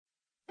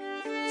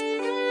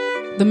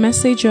The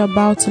message you're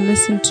about to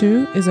listen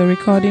to is a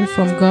recording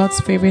from God's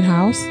favorite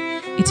house.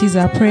 It is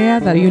our prayer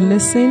that you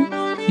listen,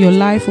 your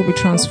life will be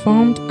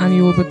transformed, and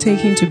you will be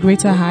taken to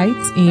greater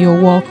heights in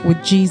your walk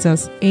with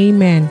Jesus.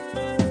 Amen.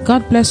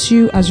 God bless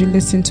you as you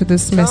listen to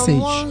this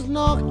message. Someone's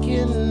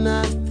knocking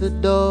at the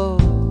door.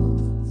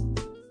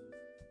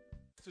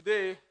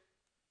 Today,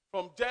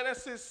 from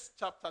Genesis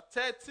chapter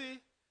 30,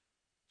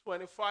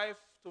 25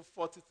 to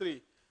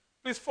 43.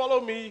 Please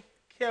follow me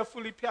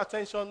carefully, pay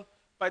attention.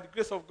 By the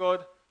grace of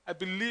God, I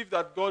believe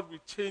that God will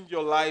change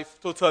your life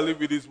totally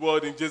with His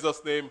word in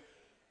Jesus' name.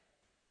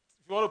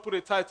 If you want to put a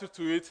title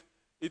to it,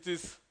 it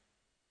is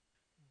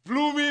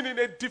Blooming in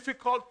a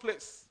Difficult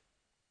Place.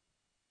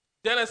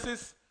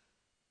 Genesis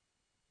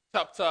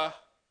chapter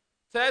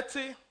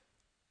 30,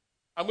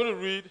 I'm going to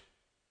read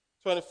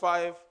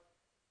 25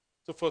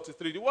 to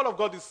 43. The word of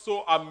God is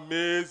so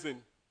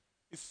amazing.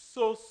 It's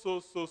so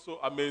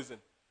amazing.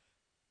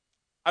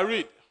 I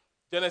read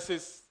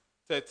Genesis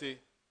 30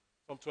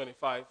 from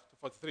 25 to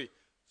 43.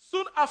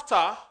 Soon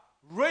after,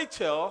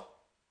 Rachel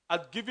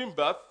had given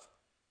birth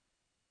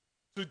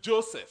to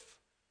Joseph.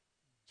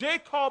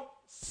 Jacob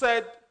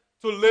said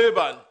to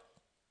Laban,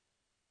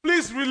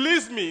 "Please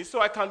release me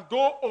so I can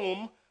go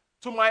home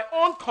to my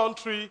own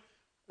country.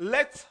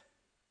 Let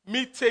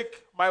me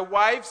take my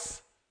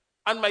wives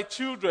and my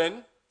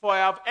children, for I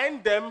have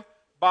earned them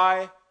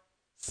by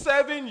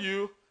serving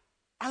you,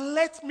 and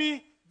let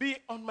me be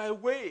on my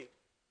way.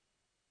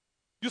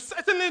 You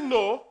certainly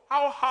know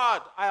how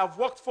hard I have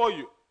worked for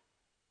you."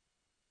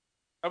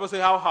 Everybody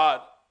say, how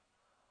hard?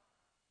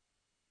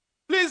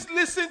 "Please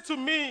listen to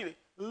me."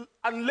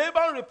 And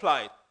Laban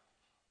replied,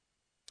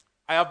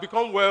 "I have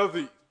become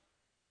wealthy,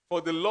 for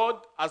the Lord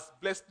has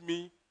blessed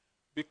me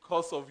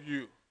because of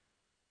you,"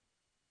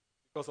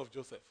 because of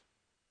Joseph.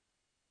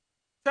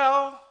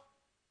 "Tell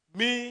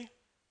me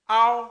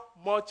how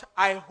much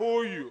I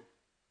owe you.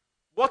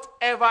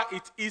 Whatever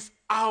it is,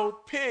 I'll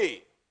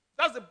pay."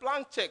 That's a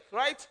blank check,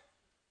 right?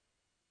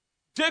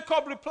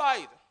 Jacob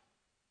replied,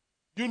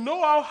 "You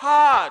know how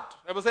hard,"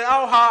 everybody say,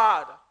 how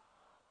hard?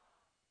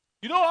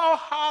 "You know how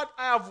hard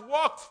I have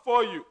worked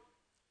for you,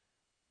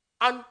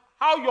 and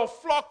how your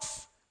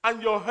flocks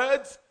and your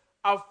herds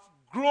have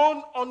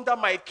grown under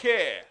my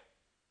care.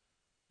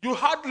 You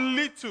had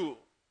little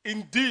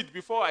indeed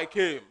before I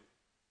came,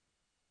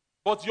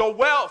 but your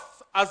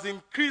wealth has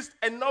increased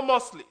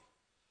enormously.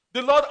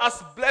 The Lord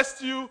has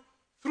blessed you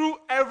through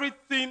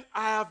everything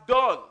I have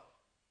done.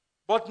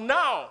 But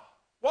now,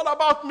 what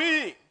about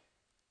me?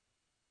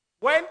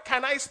 When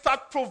can I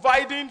start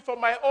providing for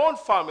my own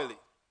family?"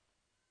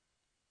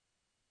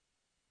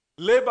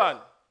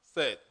 Laban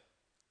said,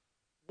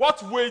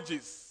 "What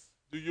wages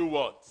do you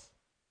want?"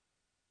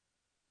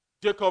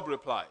 Jacob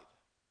replied,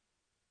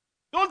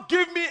 "Don't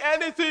give me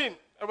anything."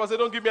 Everybody say,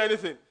 "Don't give me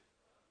anything.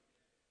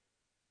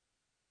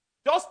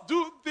 Just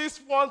do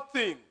this one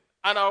thing,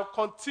 and I'll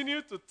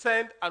continue to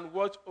tend and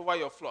watch over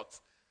your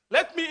flocks.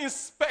 Let me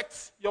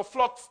inspect your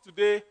flocks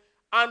today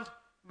and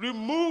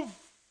remove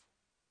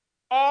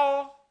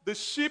all the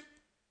sheep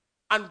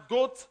and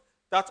goats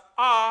that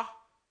are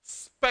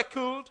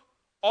speckled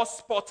or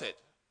spotted,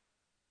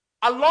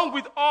 along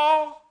with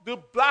all the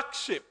black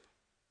sheep.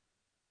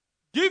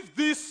 Give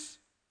this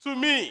to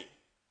me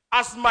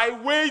as my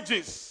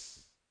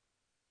wages.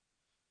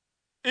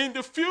 In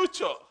the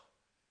future,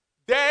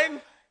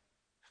 then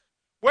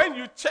when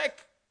you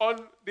check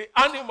on the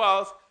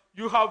animals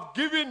you have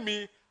given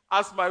me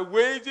as my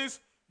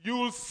wages, you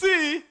will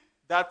see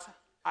that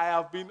I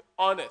have been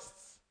honest.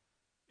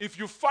 If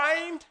you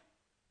find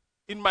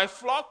in my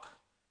flock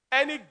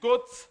any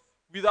goat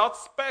without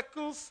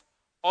speckles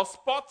or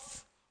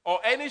spots,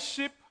 or any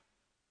sheep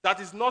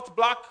that is not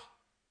black,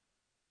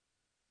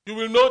 you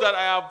will know that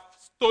I have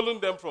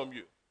stolen them from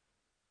you."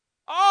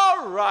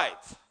 "All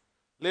right,"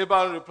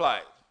 Laban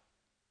replied.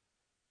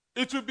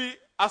 "It will be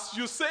as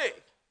you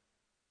say."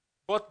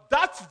 But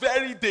that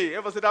very day,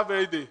 ever say that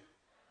very day,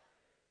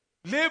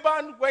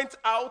 Laban went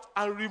out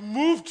and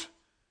removed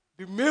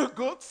the male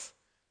goats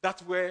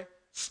that were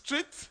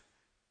streaked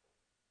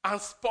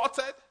and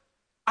spotted,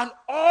 and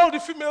all the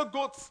female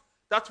goats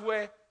that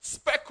were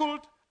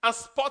speckled and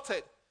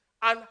spotted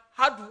and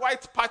had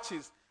white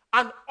patches,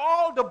 and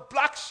all the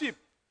black sheep.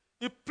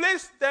 He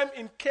placed them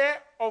in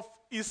care of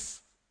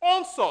his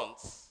own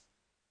sons,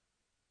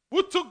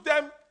 who took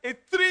them a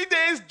 3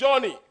 days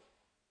journey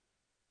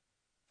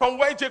from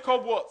where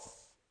Jacob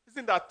was.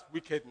 Isn't that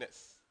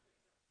wickedness?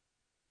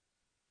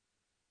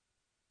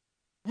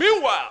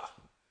 Meanwhile,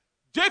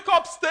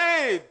 Jacob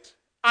stayed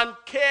and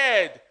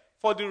cared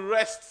for the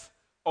rest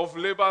of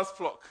Laban's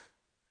flock.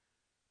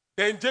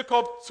 Then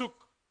Jacob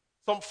took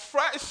some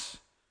fresh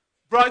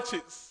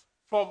branches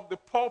from the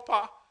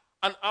pawpaw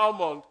and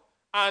almond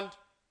and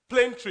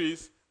plane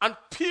trees and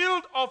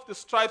peeled off the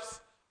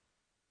stripes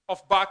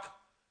of bark,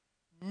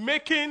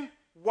 making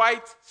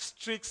white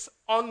streaks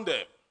on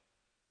them.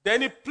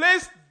 Then he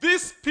placed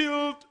these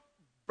peeled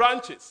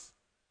branches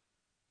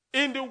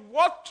in the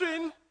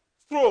watering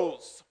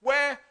troughs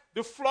where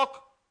the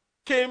flock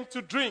came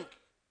to drink,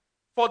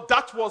 for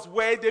that was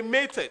where they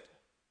mated.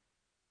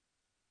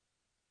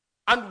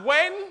 And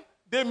when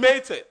they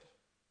mated,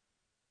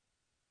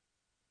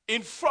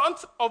 in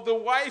front of the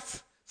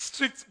white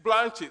streaked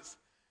branches,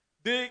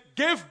 they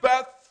gave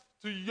birth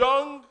to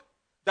young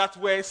that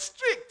were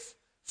streaked,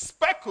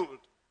 speckled,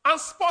 and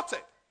spotted.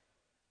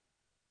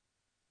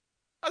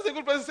 That's a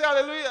good place to say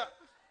hallelujah.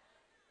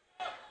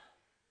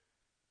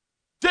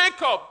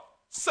 Jacob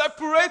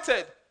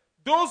separated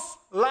those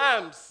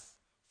lambs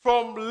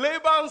from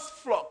Laban's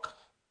flock.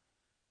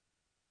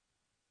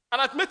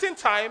 And at mating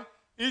time,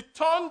 he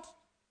turned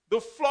the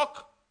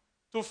flock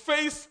to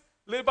face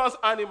Laban's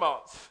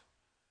animals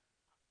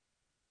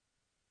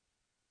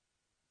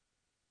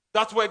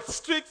that were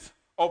streaked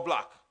or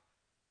black.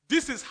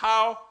 This is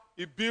how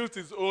he built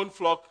his own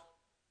flock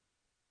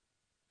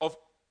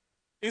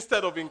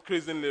instead of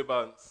increasing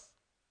Laban's.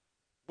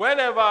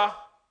 Whenever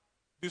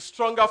the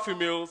stronger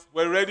females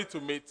were ready to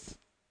mate,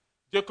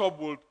 Jacob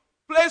would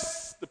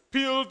place the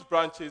peeled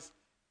branches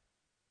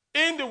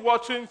in the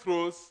watering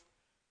throws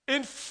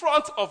in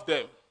front of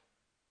them.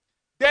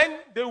 Then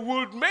they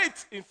would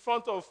mate in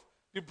front of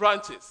the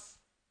branches.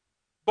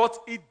 But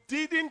he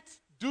didn't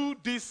do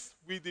this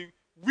with the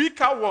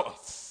weaker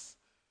ones.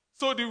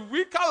 So the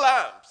weaker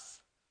lambs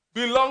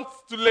belonged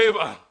to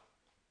Laban.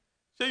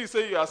 Shall you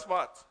say you are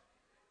smart?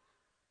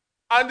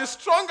 And the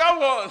stronger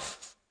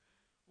ones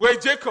were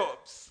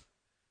Jacob's.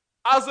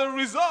 As a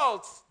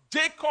result,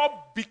 Jacob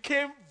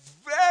became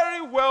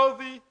very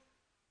wealthy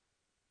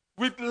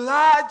with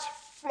large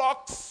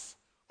flocks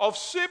of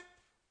sheep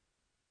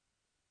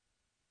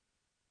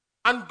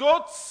and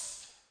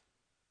goats,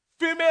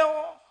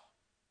 female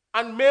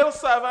and male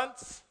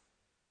servants,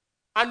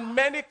 and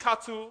many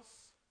cattle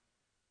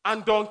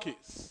and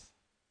donkeys.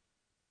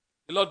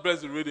 The Lord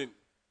bless the reading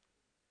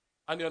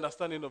and the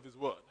understanding of his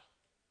word.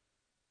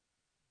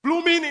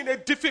 Blooming in a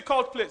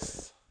difficult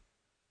place.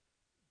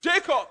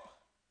 Jacob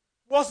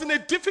was in a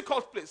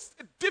difficult place.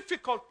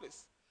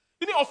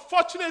 You know,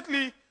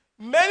 unfortunately,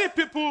 many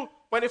people,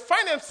 when they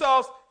find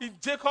themselves in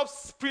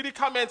Jacob's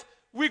predicament,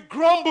 we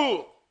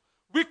grumble,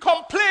 we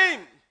complain,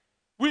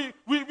 we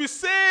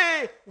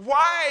say,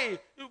 why?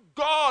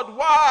 God,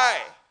 why?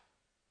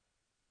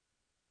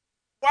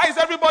 Why is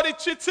everybody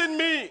cheating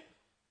me?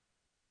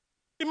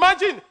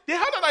 Imagine, they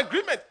had an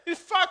agreement. In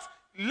fact,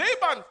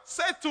 Laban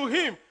said to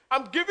him,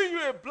 I'm giving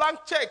you a blank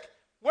check.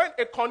 When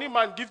a cunning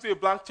man gives you a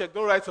blank check,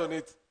 don't write on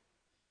it.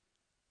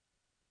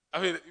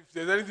 I mean, if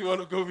there's anything you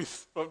want to go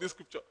with from this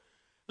scripture.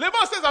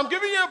 Laban says, I'm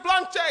giving you a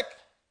blank check.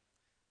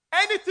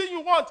 Anything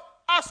you want,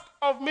 ask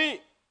of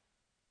me.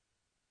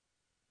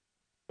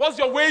 What's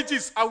your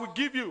wages? I will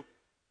give you.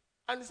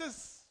 And he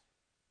says,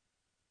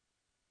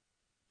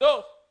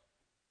 no.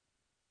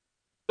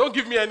 Don't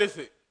give me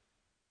anything.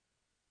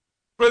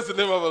 Praise the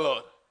name of the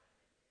Lord.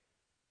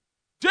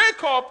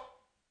 Jacob,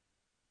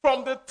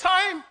 from the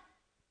time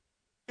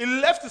he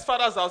left his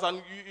father's house,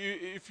 and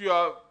if you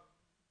have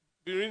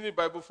been reading the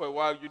Bible for a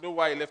while, you know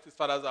why he left his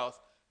father's house.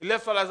 He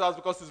left father's house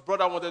because his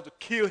brother wanted to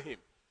kill him.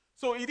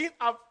 So he didn't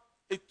have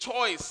a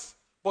choice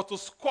but to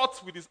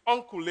squat with his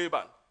uncle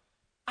Laban.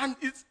 And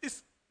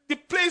the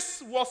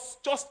place was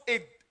just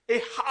a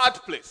hard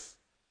place.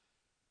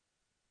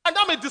 And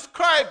that may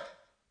describe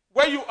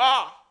where you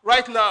are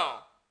right now,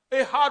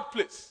 a hard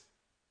place.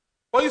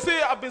 But you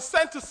see, I've been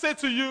sent to say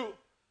to you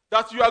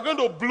that you are going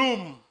to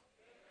bloom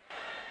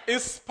in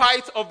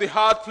spite of the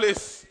hard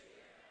place.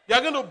 You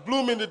are going to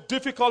bloom in the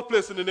difficult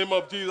place in the name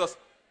of Jesus.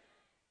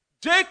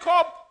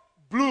 Jacob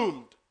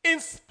bloomed in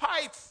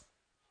spite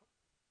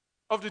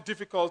of the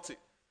difficulty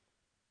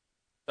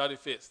that he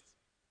faced.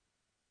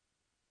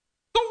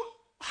 So,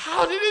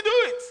 how did he do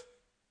it?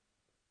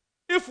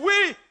 If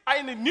we are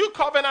in the new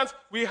covenant,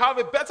 we have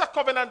a better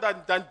covenant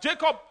than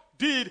Jacob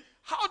did.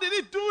 How did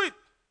he do it?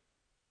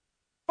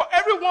 For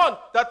everyone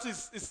that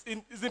is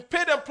in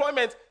paid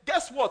employment,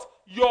 guess what?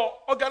 Your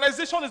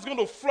organization is going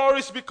to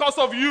flourish because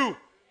of you.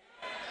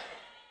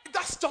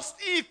 That's just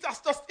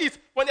it.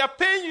 When they're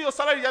paying you your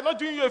salary, they're not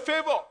doing you a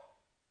favor.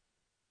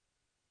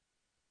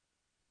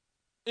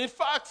 In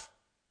fact,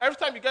 every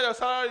time you get your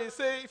salary, you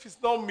say, if it's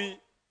not me,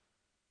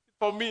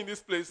 for me in this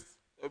place,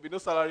 there will be no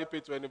salary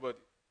paid to anybody.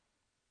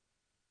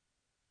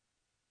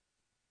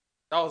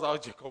 That was how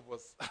Jacob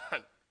was.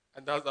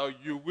 And that's how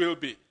you will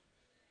be.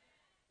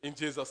 In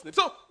Jesus' name.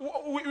 So,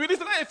 we need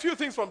to learn a few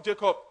things from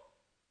Jacob.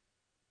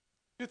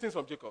 And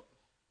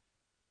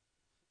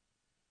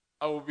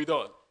we'll be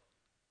done.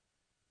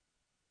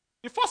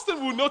 The first thing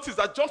we'll notice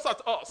that jumps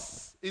at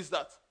us is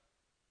that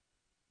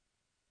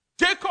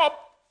Jacob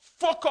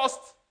focused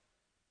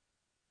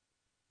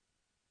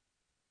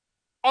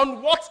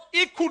on what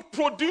he could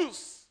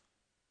produce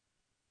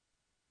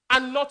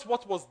and not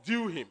what was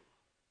due him.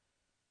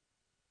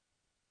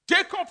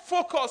 Jacob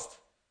focused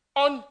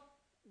on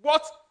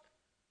what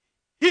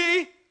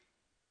he,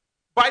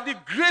 by the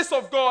grace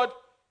of God,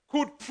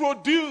 could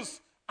produce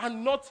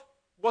and not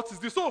what is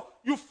due. So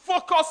you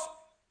focus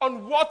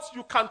on what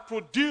you can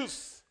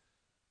produce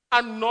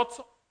and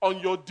not on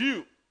your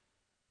due.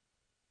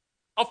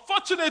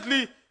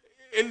 Unfortunately,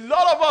 a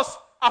lot of us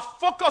are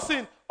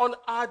focusing on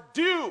our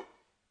due.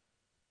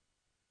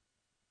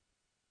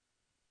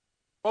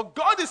 But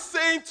God is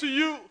saying to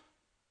you,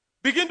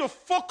 begin to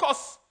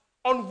focus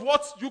on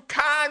what you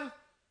can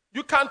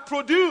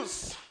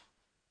produce.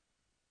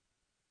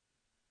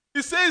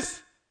 He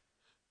says,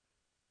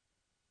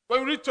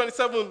 when we read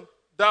 27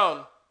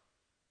 down,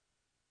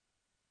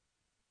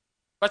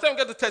 by the time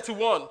we get to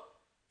 31,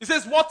 he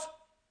says, what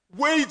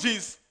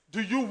wages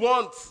do you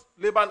want?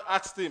 Laban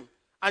asked him.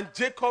 And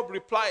Jacob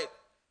replied,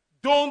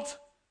 don't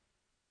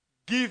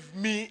give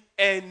me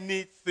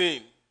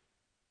anything.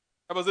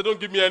 I said, don't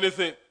give me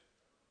anything.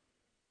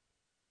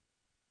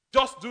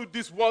 Just do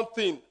this one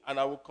thing, and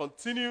I will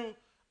continue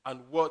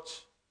and watch.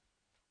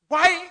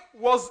 Why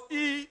was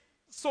he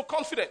so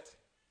confident?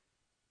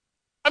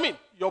 I mean,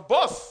 your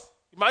boss,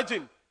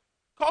 imagine,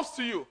 comes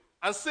to you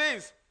and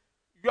says,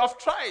 you have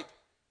tried.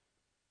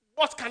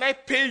 What can I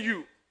pay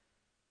you?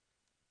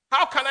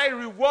 How can I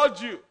reward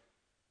you?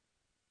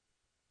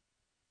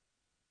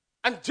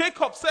 And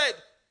Jacob said,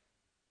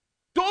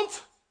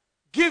 don't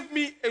give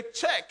me a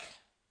check.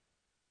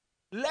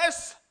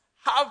 Let's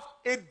have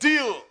a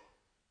deal.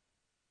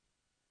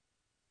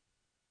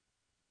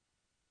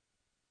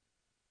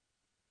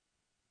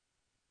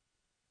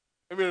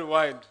 Let me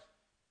rewind.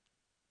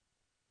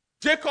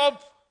 Jacob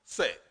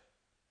said,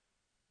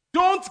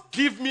 don't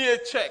give me a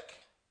check.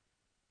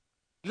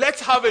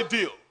 Let's have a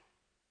deal.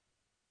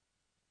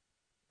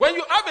 When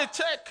you have a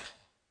check,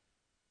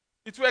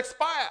 it will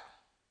expire.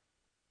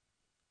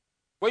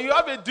 When you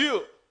have a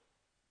deal,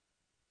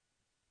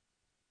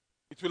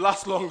 it will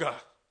last longer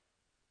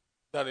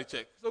than a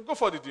check. So go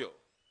for the deal.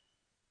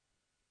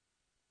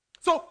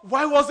 So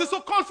why was he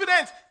so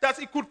confident that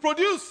he could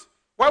produce?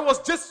 Why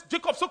was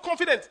Jacob so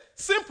confident?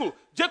 Simple.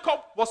 Jacob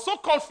was so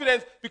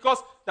confident because,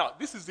 now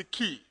this is the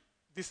key.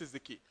 This is the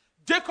key.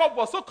 Jacob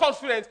was so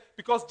confident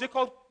because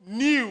Jacob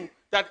knew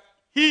that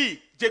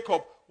he,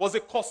 Jacob, was a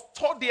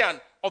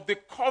custodian of the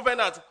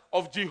covenant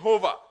of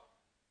Jehovah.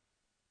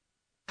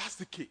 That's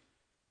the key.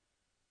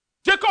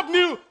 Jacob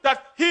knew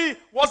that he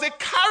was a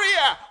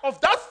carrier of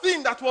that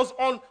thing that was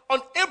on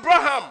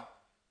Abraham,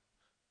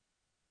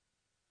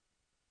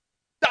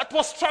 that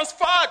was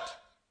transferred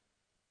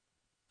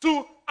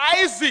to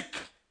Isaac,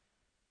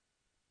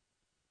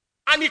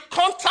 and he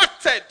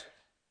contacted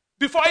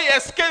before he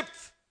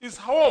escaped his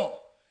home.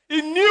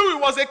 He knew he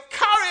was a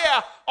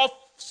carrier of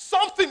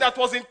something that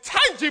was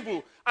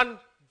intangible, and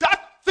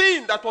that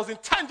thing that was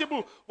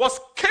intangible was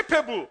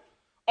capable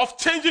of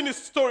changing his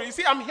story. You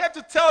see, I'm here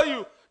to tell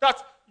you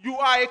that you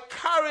are a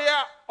carrier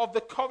of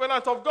the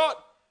covenant of God.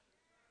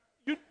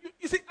 You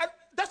see,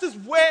 that's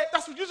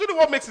usually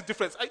what makes a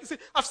difference. You see,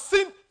 I've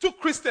seen two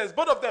Christians,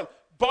 both of them,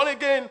 born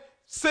again,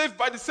 saved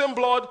by the same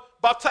blood,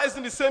 baptized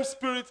in the same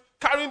spirit,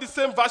 carrying the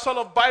same version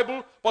of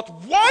Bible, but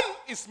one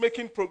is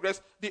making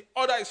progress, the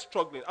other is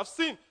struggling. I've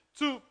seen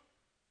two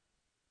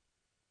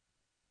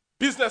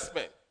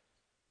businessmen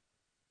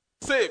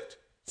saved,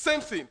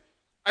 same thing.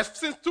 I've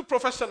seen two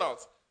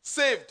professionals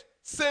saved,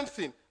 same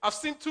thing. I've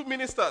seen two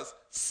ministers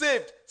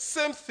saved,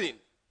 same thing.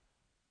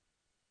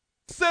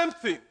 Same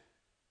thing.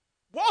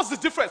 What's the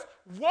difference?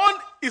 One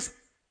is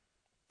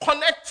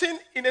connecting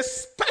in a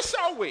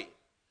special way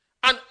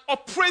and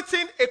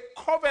operating a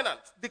covenant,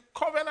 the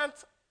covenant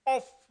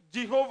of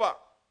Jehovah.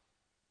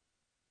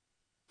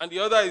 And the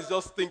other is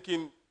just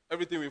thinking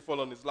everything will fall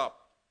on his lap.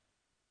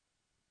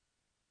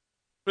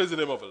 Praise the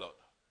name of the Lord.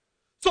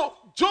 So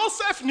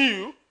Joseph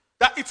knew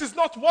that it is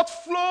not what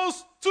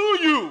flows to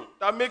you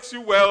that makes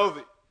you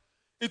wealthy.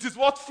 It is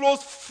what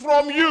flows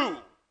from you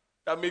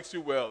that makes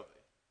you wealthy.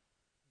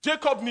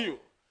 Jacob knew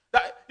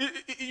that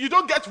you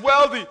don't get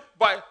wealthy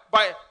by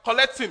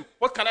collecting.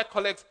 What can I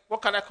collect?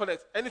 What can I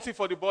collect? Anything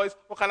for the boys?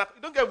 You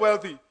don't get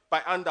wealthy by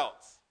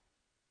handouts.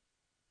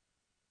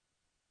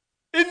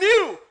 He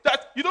knew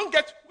that you don't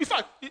get, in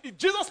fact,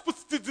 Jesus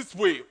puts it this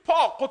way.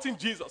 Paul quoting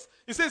Jesus.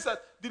 He says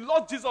that the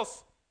Lord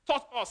Jesus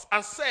taught us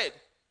and said,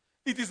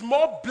 it is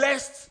more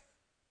blessed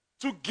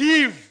to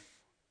give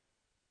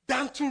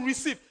than to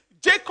receive.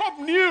 Jacob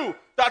knew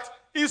that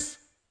his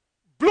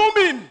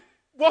blooming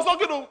was not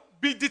going to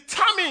be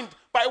determined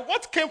by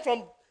what came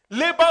from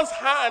Laban's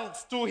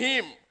hands to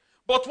him,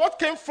 but what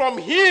came from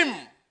him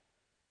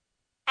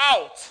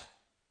out.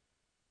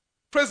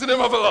 Praise the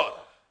name of the Lord.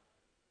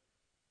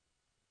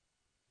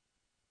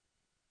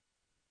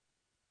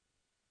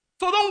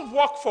 So don't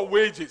work for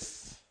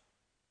wages.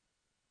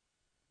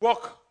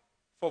 Work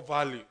for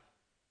value.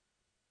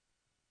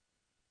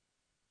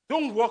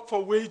 Don't work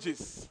for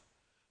wages.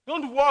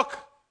 Don't work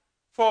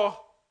for,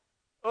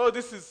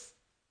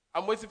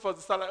 I'm waiting for the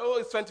salary. Oh,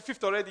 it's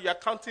 25th already. You're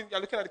counting, you're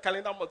looking at the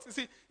calendar months. You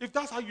see, if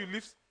that's how you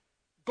live,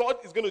 God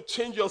is going to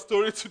change your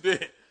story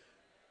today.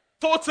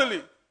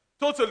 Totally.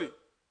 Totally.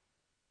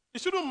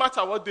 It shouldn't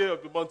matter what day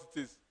of the month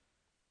it is.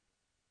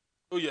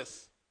 Oh,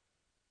 yes.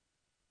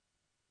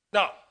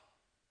 Now,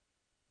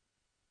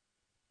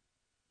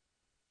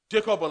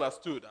 Jacob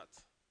understood that.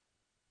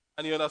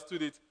 And he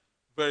understood it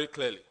very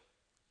clearly.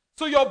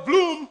 So your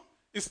bloom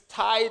is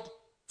tied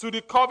to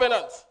the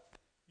covenant.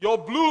 Your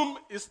bloom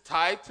is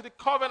tied to the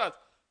covenant.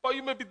 But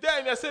you may be there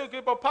and you say,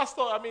 okay, but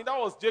Pastor, that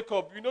was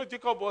Jacob. You know,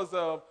 Jacob was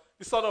the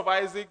son of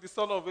Isaac, the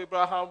son of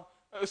Abraham.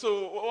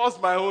 So what's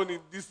my own in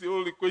this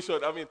whole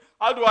equation? I mean,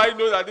 how do I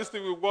know that this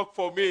thing will work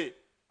for me?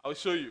 I'll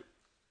show you.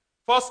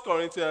 1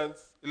 Corinthians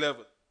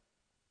 11.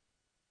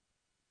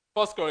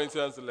 1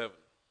 Corinthians 11.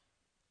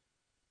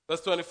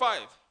 Verse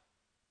 25.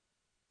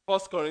 1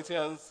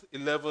 Corinthians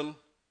 11,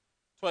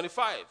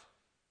 25.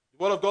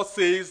 The Word of God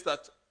says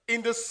that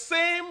in the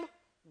same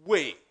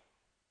way,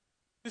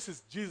 this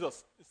is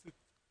Jesus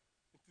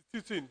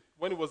teaching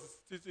when he was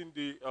teaching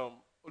the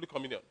Holy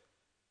Communion.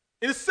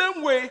 In the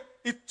same way,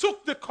 he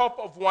took the cup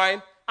of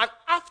wine and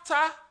after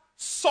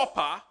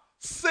supper,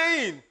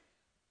 saying,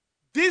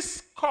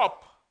 this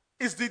cup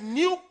is the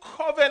new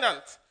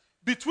covenant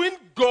between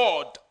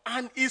God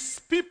and his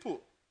people.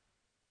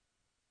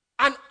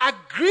 An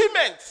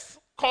agreement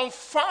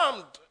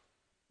confirmed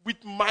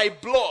with my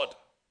blood.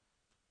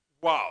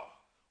 Wow.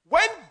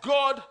 When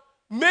God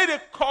made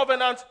a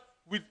covenant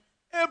with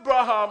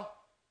Abraham,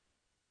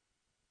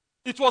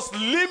 it was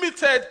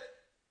limited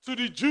to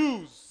the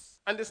Jews,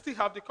 and they still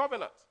have the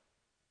covenant.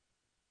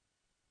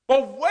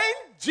 But when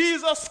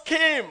Jesus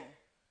came,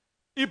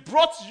 he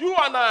brought you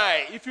and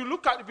I, if you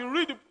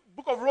read the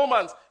book of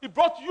Romans, he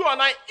brought you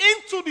and I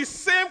into the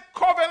same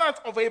covenant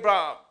of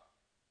Abraham.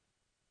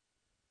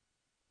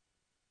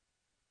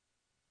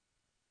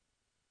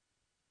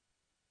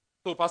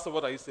 So, Pastor,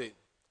 what are you saying?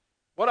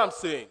 What I'm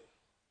saying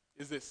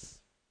is this.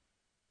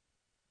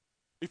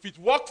 If it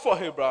worked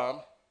for Abraham,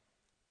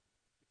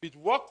 if it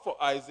worked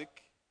for Isaac,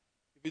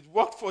 if it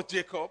worked for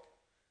Jacob,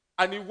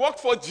 and it worked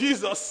for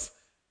Jesus,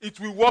 it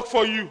will work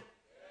for you.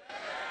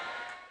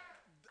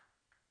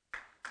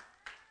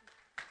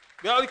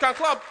 Yeah, you can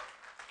clap.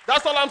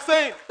 That's all I'm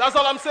saying. That's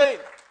all I'm saying.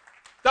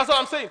 That's all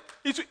I'm saying.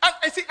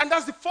 And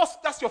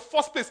that's your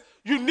first place.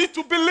 You need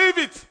to believe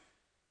it.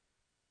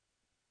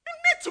 You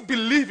need to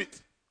believe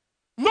it.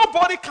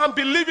 Nobody can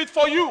believe it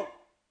for you.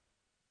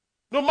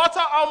 No matter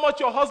how much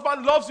your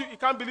husband loves you, he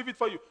can't believe it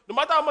for you. No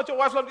matter how much your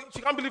wife loves you,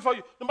 she can't believe it for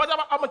you. No matter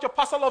how much your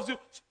pastor loves you,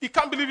 he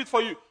can't believe it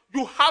for you.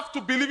 You have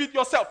to believe it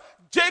yourself.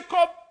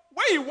 Jacob,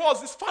 where he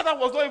was, his father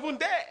was not even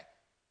there.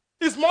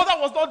 His mother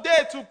was not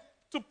there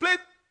to play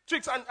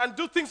tricks and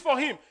do things for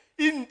him.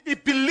 He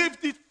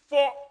believed it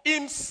for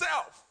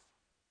himself.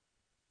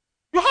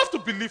 You have to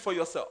believe for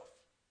yourself.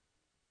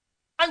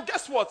 And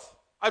guess what?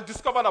 I've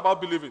discovered about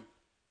believing.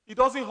 It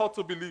doesn't hurt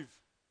to believe.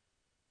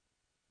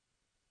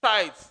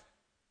 Tithes.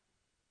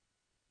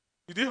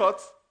 Did it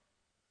hurt?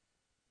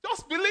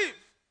 Just believe.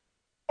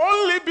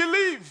 Only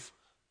believe.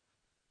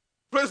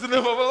 Praise the name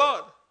of the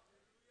Lord.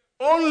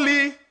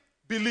 Only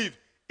believe.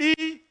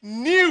 He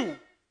knew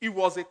he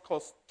was a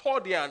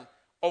custodian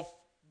of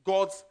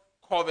God's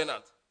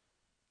covenant.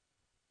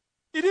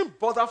 He didn't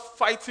bother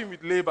fighting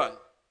with Laban.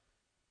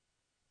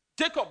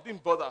 Jacob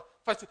didn't bother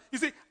fighting. You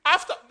see,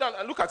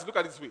 look at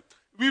it this way.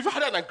 We've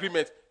had an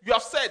agreement. You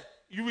have said,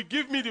 you will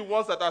give me the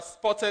ones that are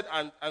spotted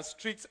and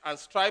streaked and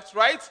striped,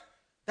 right?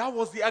 That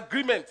was the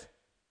agreement.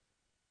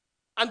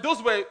 And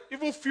those were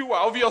even fewer,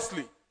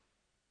 obviously.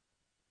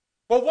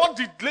 But what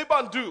did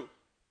Laban do?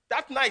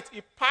 That night,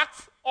 he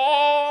packed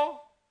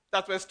all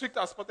that were streaked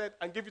and spotted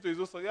and gave it to his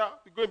own son. Yeah,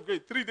 we're going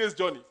 3 days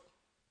journey.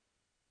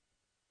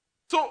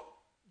 So,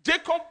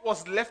 Jacob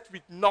was left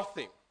with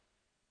nothing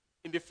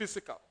in the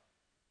physical.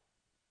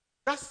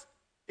 That's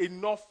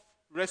enough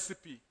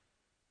recipe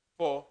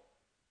for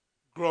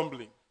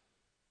grumbling.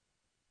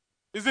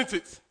 Isn't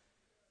it?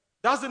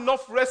 That's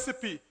enough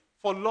recipe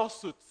for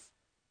lawsuits.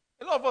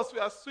 A lot of us, we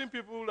are suing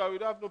people that we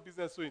don't have no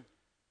business suing.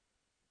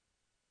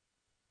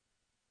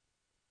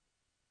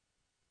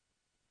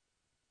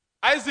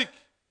 Isaac,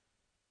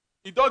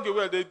 he dug a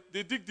well. They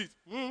digged it.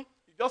 He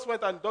just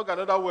went and dug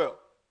another well.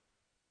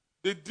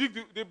 They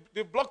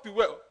blocked the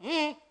well.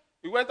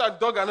 He went and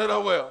dug another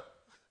well.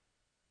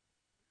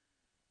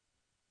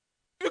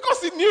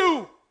 Because he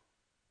knew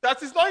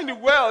that it's not in the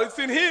well, it's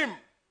in him.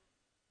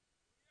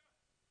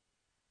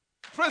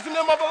 Praise the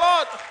name of the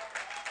Lord.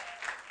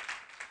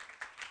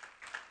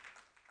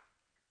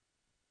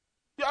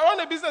 You run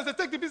a business, they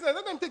take the business.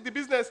 Let them take the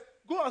business.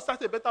 Go and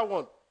start a better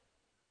one.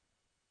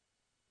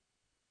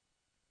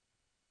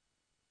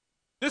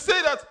 They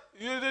say that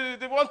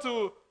they want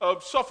to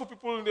shuffle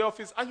people in the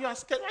office, and you are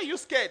scared. Why are you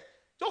scared?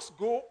 Just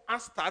go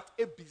and start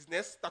a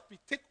business that will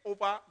take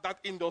over that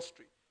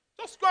industry.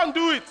 Just go and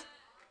do it.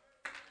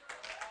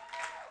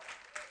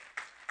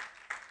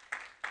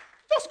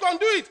 Just go and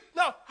do it.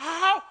 Now,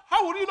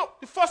 how would you know?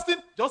 The first thing,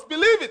 just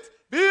believe it.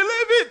 Believe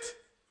it.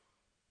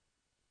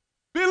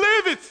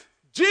 Believe it.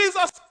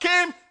 Jesus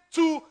came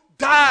to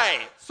die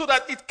so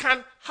that it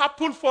can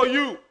happen for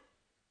you.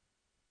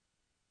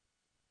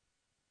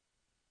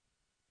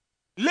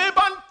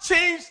 Laban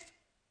changed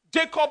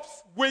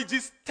Jacob's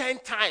wages 10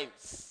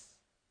 times.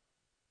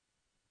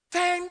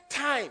 10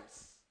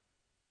 times.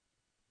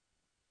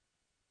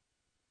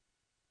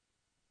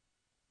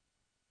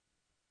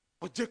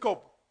 But Jacob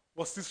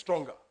was still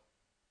stronger.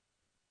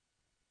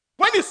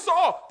 When he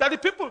saw that the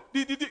people,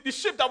 the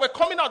sheep that were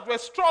coming out were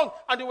strong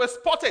and they were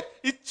spotted,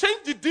 he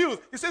changed the deal.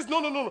 He says,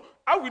 no.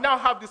 I will now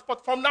have the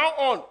spot. From now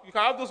on, you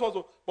can have those ones,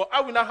 but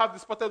I will now have the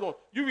spotted one.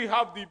 You will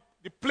have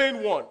the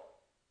plain one.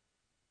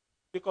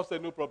 Jacob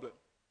said, no problem.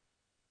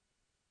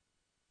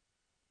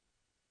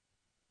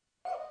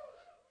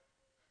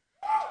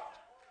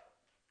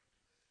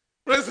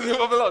 Praise the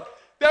name of the Lord.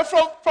 Then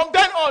from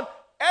then on,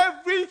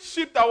 every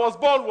sheep that was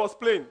born was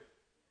plain.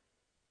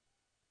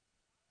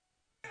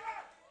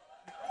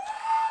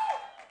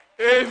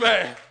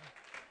 Amen.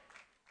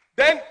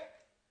 Then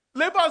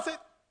Laban said,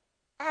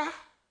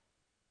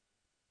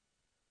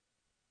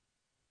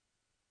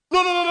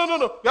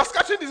 No. We are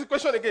scratching this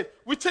equation again.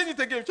 We change it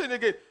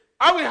again.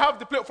 I will have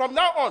the plain. From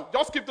now on,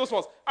 just keep those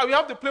ones. I will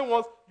have the plain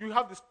ones. You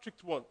have the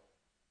strict one.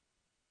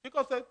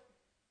 Jacob said,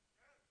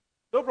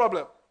 no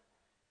problem.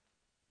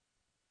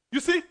 You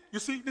see,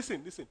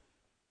 listen.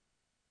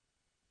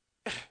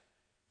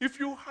 If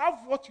you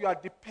have what you are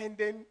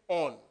dependent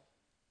on,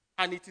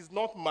 and it is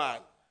not man,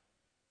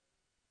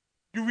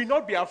 you will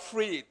not be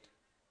afraid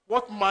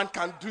what man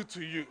can do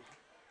to you.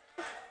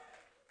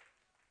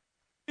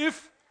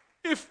 If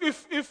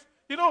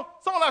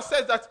someone has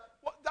said that's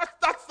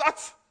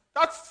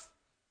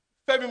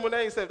Femi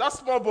Monet himself, that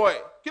small boy.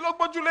 Kilo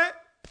Bojule.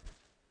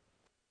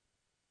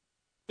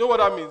 You know what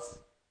that means?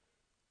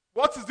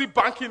 What is he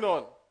banking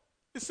on?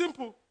 It's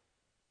simple.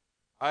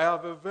 I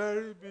have a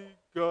very big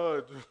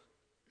God.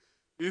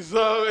 He's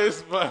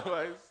always by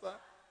my side.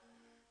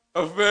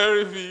 A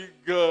very big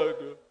God.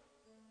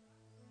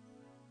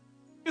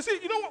 You see,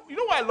 you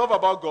know what I love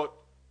about God?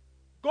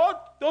 God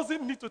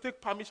doesn't need to take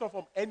permission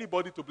from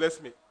anybody to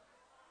bless me.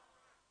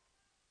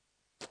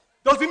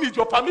 Doesn't need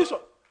your permission.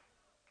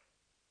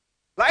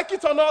 Like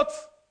it or not,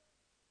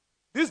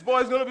 this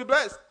boy is going to be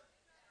blessed.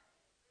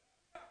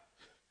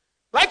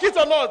 Like it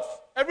or not,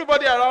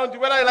 everybody around you,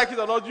 whether you like it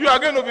or not, you are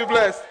going to be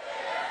blessed.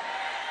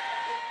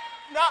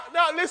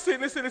 Now listen.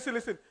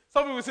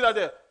 Some people sit out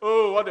there,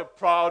 oh, what a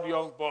proud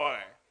young boy.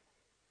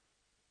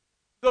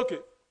 It's okay.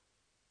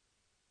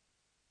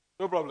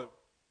 No problem.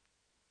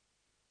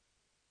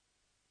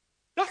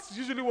 That's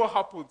usually what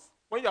happens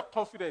when you are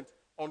confident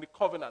on the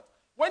covenant.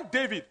 When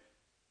David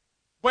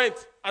went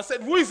and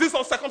said, who is this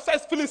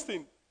uncircumcised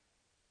Philistine?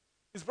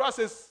 His brother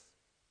says,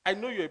 I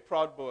know you're a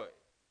proud boy.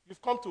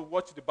 You've come to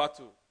watch the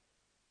battle.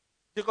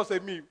 Jacob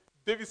said, me.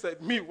 David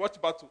said, me,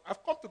 watch battle.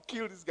 I've come to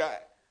kill this guy.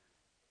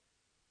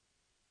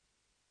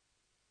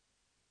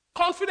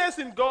 Confidence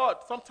in God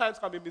sometimes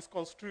can be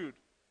misconstrued.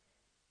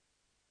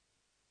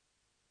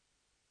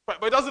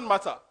 But it doesn't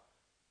matter.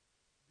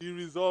 The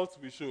results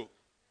will show.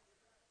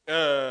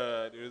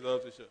 The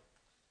results will show.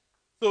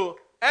 So,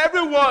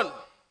 everyone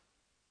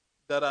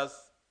that has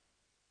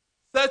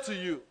said to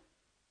you,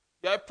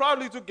 you're a proud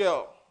little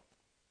girl,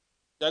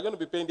 they're going to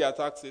be paying their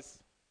taxes.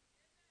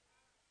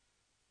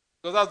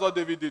 Because that's what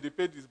David did. He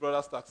paid his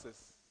brother's taxes.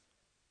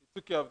 He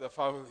took care of their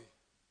family.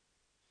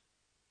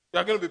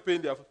 They're going to be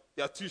paying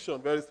their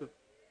tuition very soon.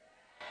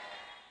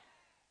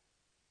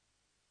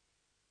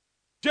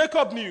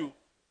 Jacob knew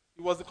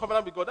he was in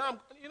covenant with God.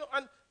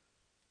 And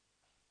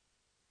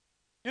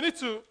you need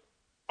to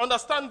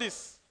understand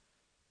this.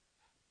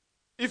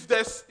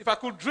 If I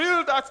could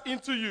drill that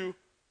into you,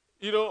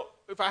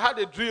 if I had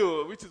a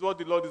drill, which is what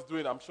the Lord is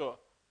doing, I'm sure,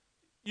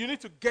 you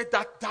need to get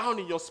that down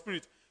in your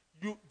spirit.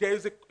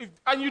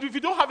 If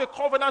you don't have a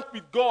covenant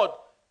with God,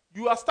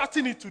 you are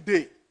starting it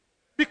today.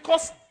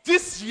 Because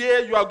this year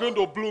you are going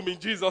to bloom in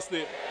Jesus'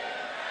 name.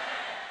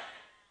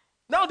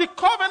 Now the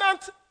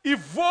covenant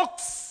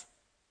evokes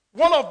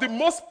one of the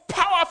most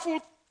powerful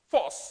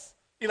force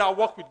in our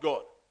walk with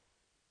God.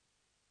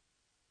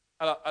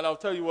 And I'll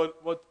tell you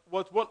what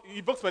it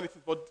evokes many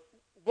things, but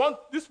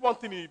this one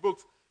thing it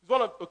evokes is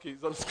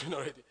it's on the screen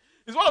already.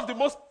 It's one of the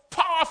most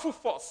powerful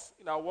force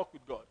in our walk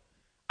with God.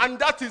 And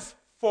that is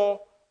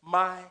for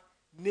my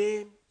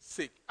name's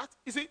sake.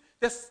 You see,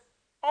 there's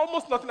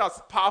almost nothing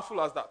as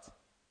powerful as that.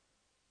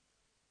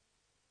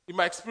 In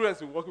my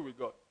experience in working with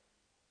God.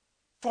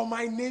 For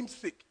my name's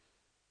sake.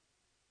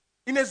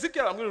 In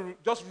Ezekiel, I'm going to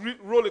just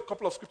roll a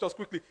couple of scriptures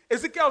quickly.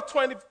 Ezekiel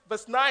 20,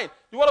 verse 9,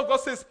 the word of God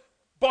says,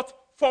 but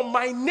for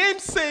my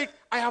name's sake,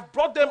 I have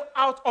brought them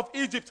out of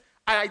Egypt.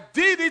 And I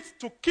did it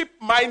to keep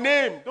my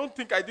name. Don't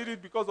think I did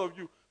it because of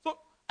you. So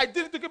I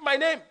did it to keep my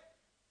name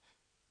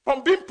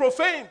from being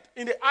profaned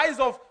in the eyes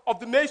of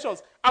the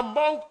nations,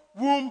 among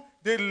whom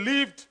they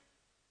lived,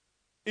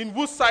 in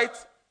whose sight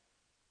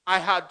I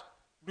had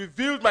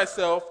revealed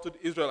myself to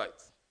the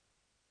Israelites.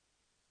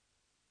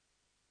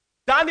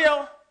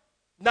 Daniel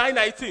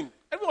 9:19.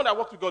 Everyone that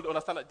worked with God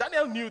understand that.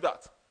 Daniel knew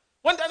that.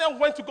 When Daniel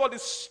went to God, the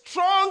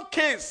strong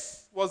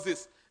case was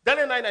this.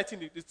 Daniel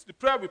 9:19, it's the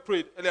prayer we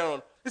prayed earlier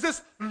on. It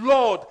says,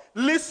 Lord,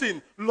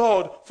 listen.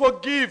 Lord,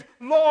 forgive.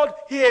 Lord,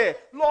 hear.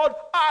 Lord,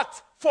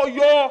 act for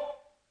your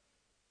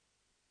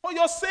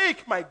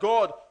sake, my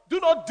God. Do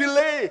not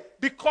delay,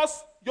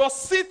 because your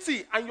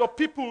city and your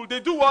people, they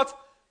do what?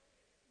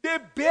 They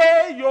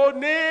bear your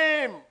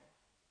name.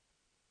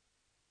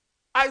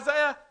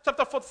 Isaiah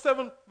chapter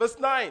 47, verse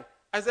 9.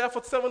 Isaiah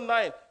 47,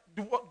 9.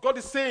 God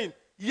is saying,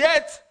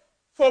 yet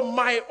for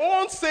my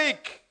own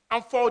sake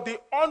and for the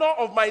honor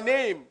of my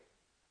name,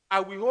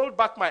 I will hold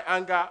back my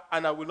anger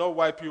and I will not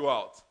wipe you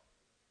out.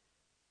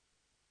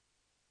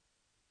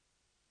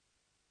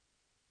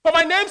 For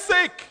my name's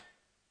sake,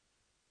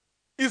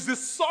 is the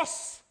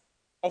source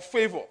of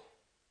favor.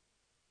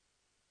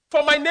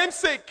 For my name's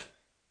sake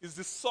is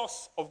the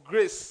source of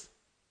grace.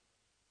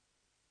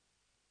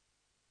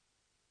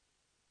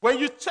 When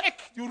you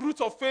check the root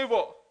of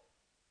favor,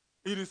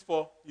 it is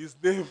for his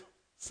name's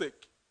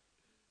sake.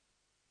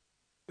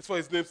 It's for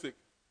his name's sake.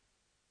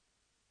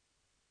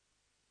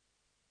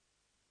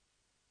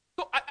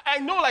 So I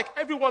know, like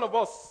every one of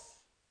us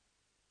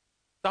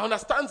that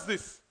understands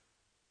this,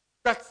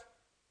 that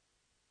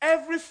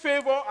every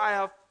favor I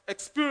have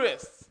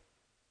experienced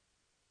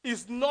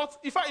is not,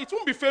 in fact, it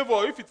won't be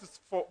favor if it is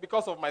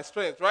because of my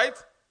strength, right?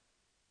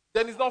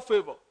 Then it's not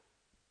favor.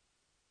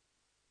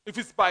 If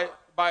it's by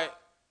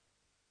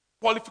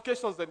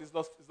qualifications, then it's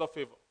not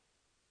favor.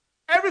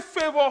 Every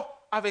favor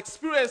I've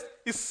experienced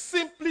is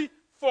simply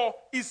for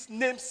his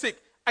name's sake.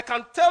 I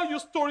can tell you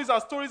stories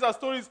and stories and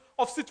stories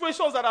of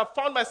situations that I've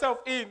found myself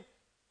in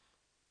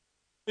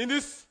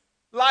this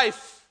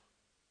life,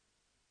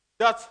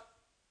 that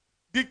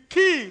the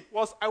key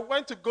was I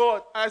went to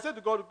God and I said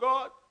to God,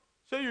 God,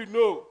 sure you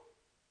know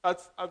that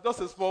I'm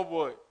just a small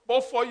boy,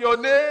 but for your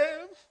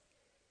name,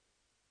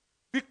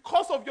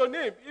 because of your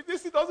name, if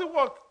this doesn't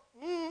work,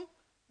 who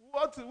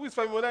is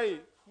Famonai?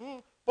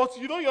 But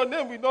you know your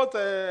name will not.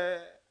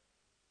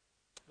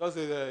 That's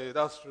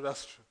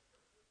true.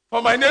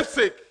 For my name's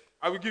sake,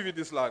 I will give you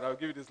this land.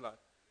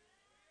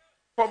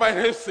 For my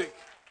name's sake.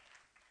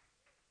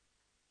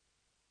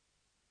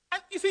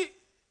 And you see,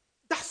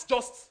 that's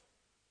just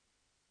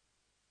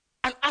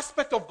an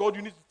aspect of God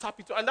you need to tap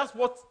into, and that's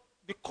what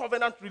the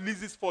covenant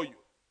releases for you.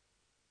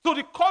 So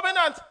the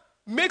covenant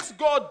makes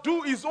God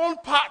do his own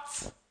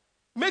part.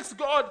 Makes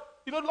God,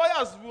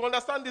 lawyers will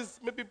understand this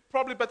maybe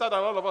probably better than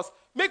all of us.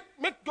 Make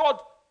God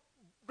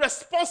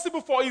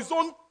responsible for his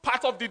own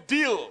part of the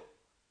deal.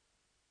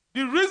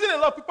 The reason a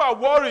lot of people are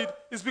worried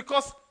is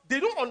because they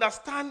don't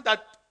understand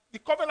that the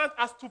covenant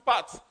has two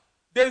parts.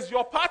 There's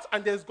your part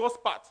and there's God's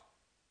part.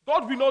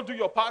 God will not do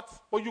your part,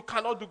 but you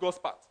cannot do God's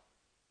part.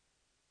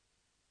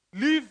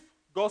 Leave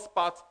God's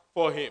part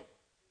for him,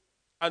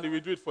 and he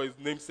will do it for his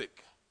name's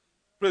sake.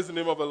 Praise the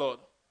name of the Lord.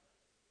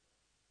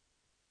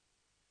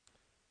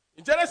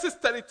 In Genesis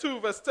 32,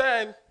 verse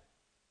 10,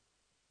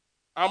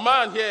 our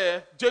man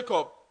here,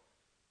 Jacob,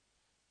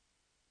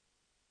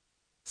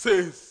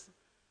 says,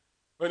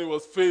 when he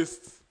was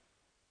faced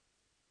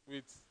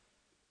with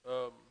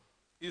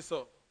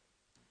Esau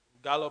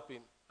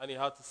galloping and he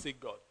had to seek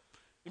God.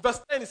 In verse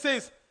 10, he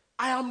says,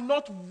 I am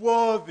not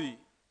worthy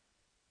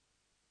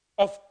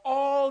of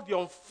all the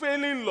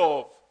unfailing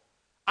love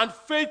and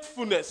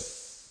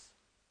faithfulness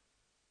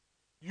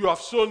you have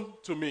shown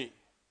to me,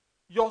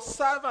 your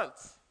servant.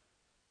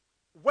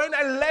 When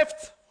I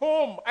left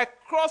home, I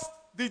crossed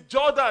the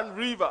Jordan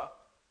River.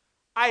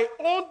 I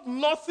owned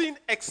nothing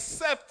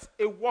except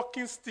a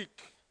walking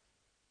stick.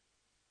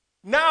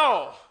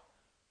 Now,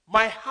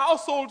 my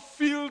household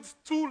fills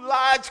 2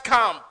 large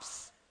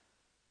camps.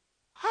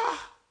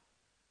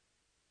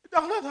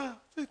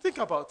 Think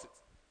about it.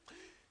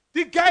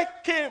 The guy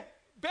came,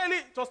 barely,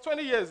 it was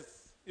 20 years,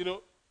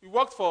 he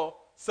worked for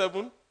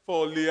 7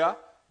 for Leah,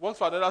 worked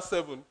for another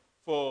 7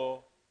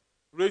 for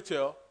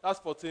Rachel, that's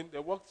 14, they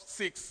worked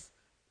 6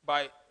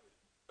 by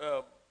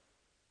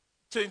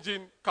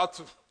changing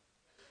cattle.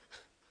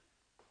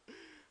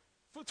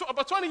 For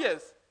about 20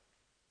 years.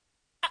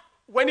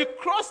 When he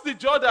crossed the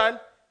Jordan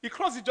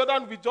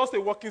with just a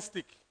walking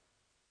stick.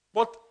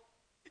 But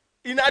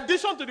in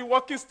addition to the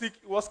walking stick,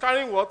 he was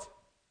carrying what?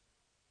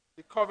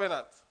 The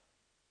covenant.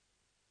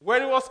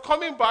 When he was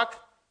coming back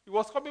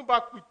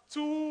with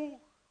 2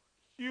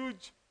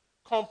 huge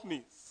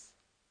companies.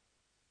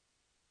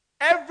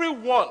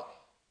 Everyone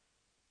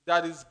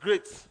that is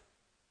great,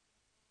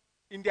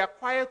 in their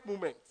quiet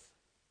moments,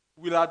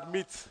 will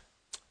admit,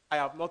 I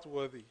am not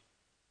worthy.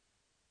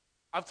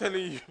 I'm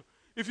telling you,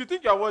 if you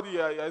think you're worthy,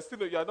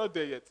 you're not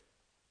there yet.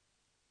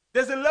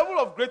 There's a level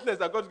of greatness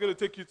that God is going to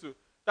take you to,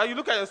 that you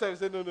look at yourself and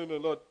say, no,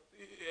 Lord,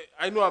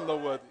 I know I'm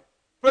not worthy.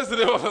 Praise the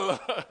name of the Lord.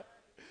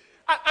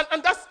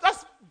 And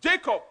that's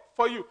Jacob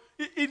for you.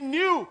 He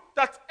knew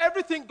that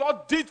everything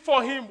God did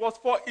for him was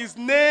for his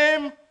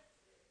name,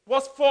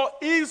 was for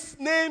his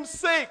name's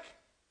sake.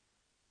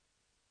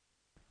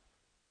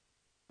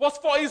 Was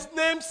for his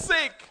name's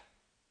sake.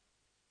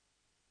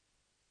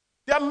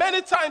 There are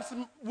many times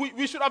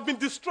we should have been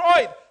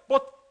destroyed,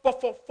 but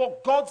for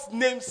God's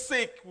name's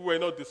sake, we were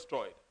not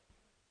destroyed.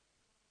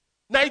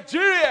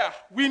 Nigeria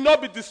will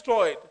not be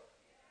destroyed.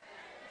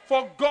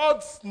 For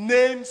God's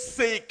name's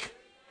sake.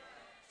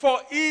 For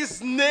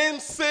his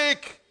name's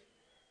sake.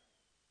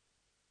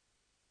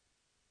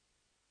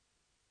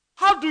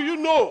 How do you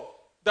know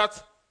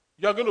that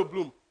you are going to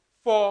bloom?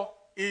 For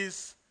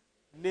his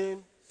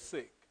name's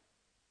sake.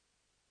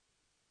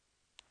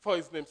 For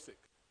his name's sake.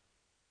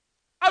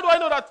 How do I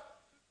know that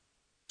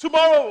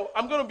tomorrow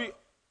I'm going to be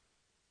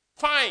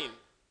fine?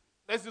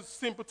 Let's use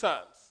simple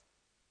terms.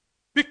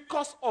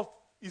 Because of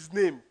his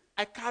name.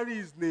 I carry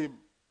his name.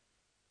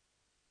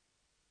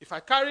 If I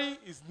carry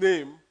his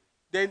name,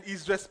 then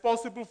he's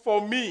responsible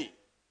for me.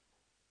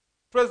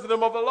 Praise the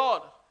name of the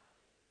Lord.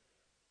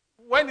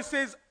 When he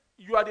says,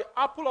 you are the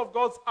apple of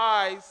God's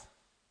eyes,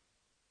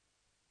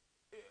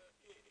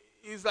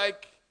 it's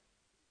like,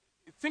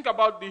 think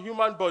about the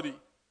human body.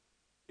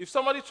 If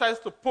somebody tries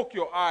to poke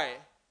your eye,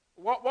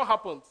 what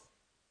happens?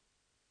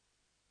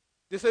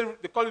 They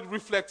call it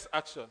reflex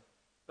action,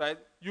 right?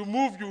 You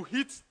move, you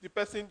hit the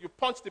person, you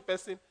punch the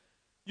person,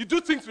 you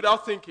do things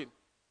without thinking.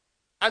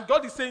 And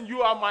God is saying,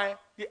 you are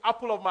the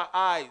apple of my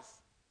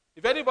eyes.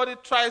 If anybody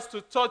tries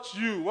to touch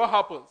you, what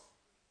happens?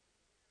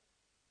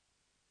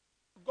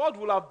 God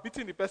will have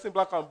beaten the person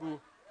black and blue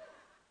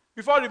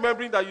before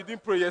remembering that you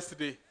didn't pray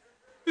yesterday.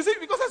 You see,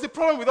 because that's the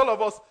problem with all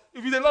of us.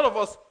 With a lot of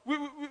us,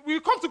 we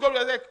come to God,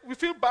 we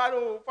feel bad.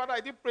 Oh, Father,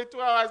 I didn't pray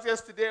 2 hours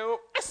yesterday. Oh,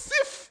 as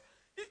if,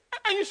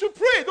 and you should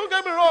pray. Don't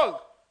get me wrong.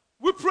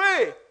 We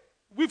pray.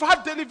 We've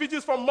had daily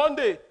vigils from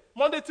Monday,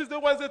 Tuesday,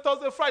 Wednesday,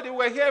 Thursday, Friday.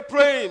 We're here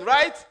praying,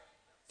 right?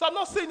 So I'm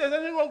not saying there's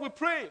anything wrong with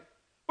praying.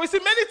 But you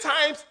see, many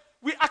times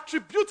we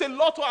attribute a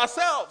lot to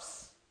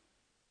ourselves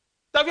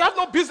that we have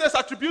no business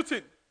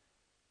attributing.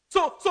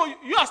 So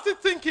you are still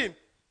thinking,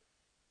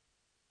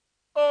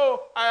 oh,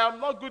 I am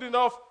not good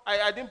enough.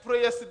 I didn't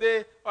pray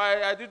yesterday. Or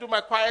I didn't do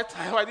my quiet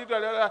time. I didn't do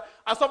that.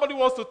 And somebody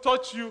wants to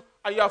touch you,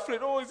 and you're afraid.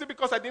 Oh, is it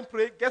because I didn't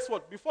pray? Guess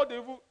what? Before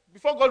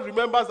God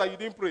remembers that you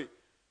didn't pray,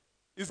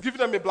 He's giving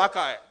them a black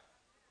eye.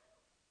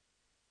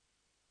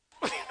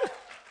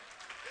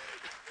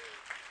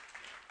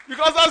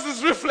 Because that's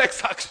His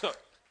reflex action.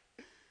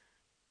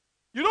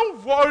 You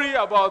don't worry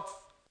about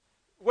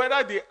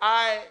whether the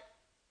eye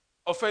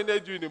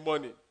offended you in the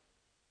morning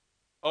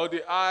or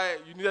the eye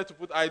you needed to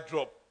put eye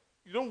drop.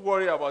 You don't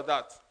worry about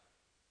that.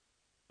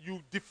 You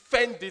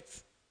defend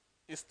it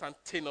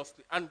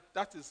instantaneously. And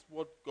that is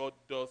what God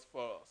does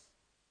for us.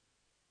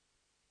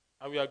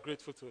 And we are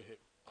grateful to Him.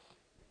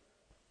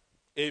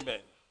 Amen.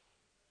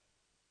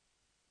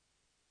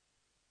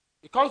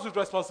 It comes with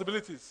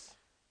responsibilities.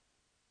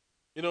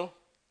 You know,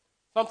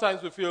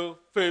 sometimes we feel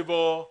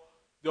favor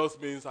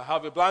just means I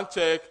have a blank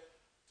check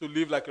to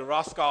live like a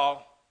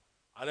rascal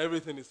and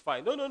everything is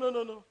fine.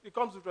 No. It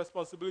comes with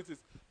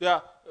responsibilities. There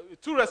are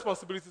 2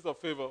 responsibilities of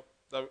favor.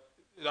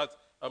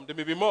 There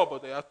may be more,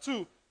 but there are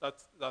 2 that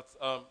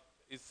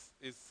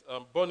is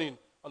burning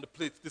on the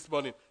plate this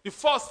morning. The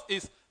first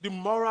is the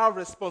moral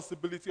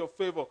responsibility of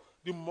favor.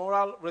 The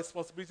moral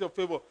responsibility of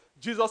favor.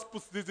 Jesus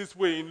puts this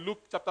way in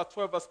Luke chapter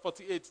 12, verse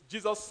 48.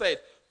 Jesus said,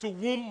 to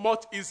whom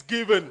much is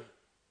given,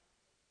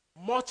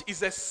 much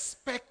is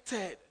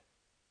expected.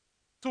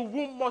 To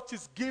whom much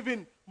is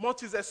given,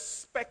 much is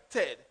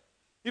expected.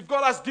 If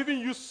God has given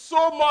you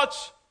so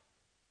much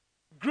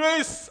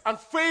grace and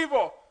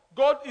favor,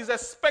 God is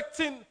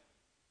expecting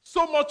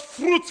so much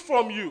fruit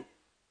from you.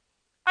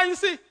 And you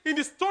see, in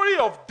the story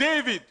of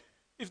David,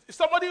 if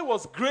somebody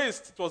was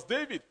graced, it was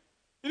David.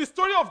 In the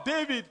story of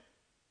David,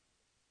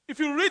 if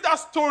you read that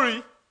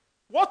story,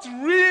 what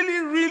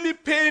really, really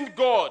pained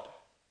God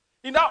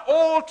in that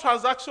whole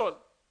transaction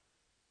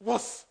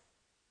was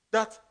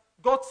that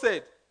God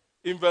said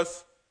in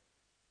verse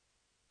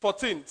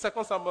 14,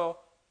 2 Samuel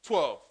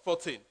 12,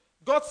 14.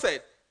 God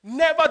said,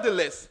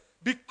 nevertheless,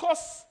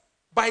 because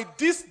by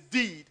this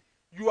deed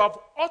you have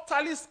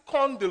utterly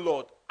scorned the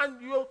Lord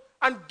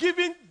and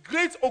given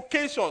great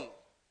occasion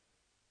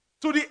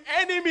to the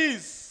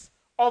enemies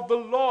of the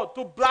Lord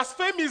to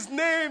blaspheme His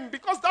name,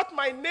 because that's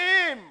my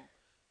name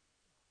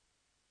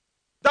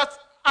that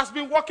has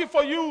been working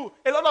for you.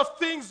 A lot of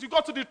things, you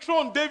got to the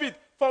throne, David,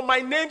 for my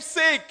name's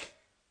sake.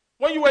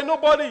 When you were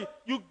nobody,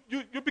 you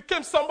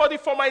became somebody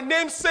for my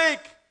name's sake.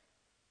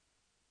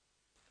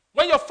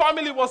 When your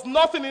family was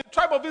nothing in the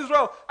tribe of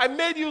Israel, I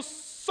made you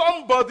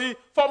somebody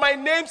for my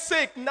name's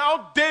sake.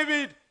 Now,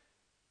 David,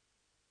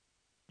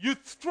 you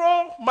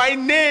throw my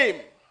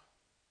name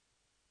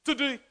to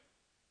the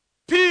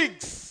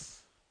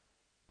pigs.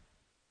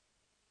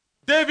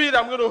 David,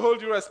 I'm going to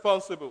hold you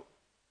responsible.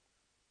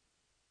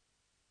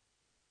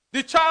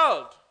 The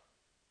child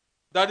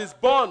that is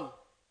born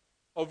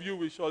of you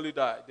will surely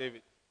die,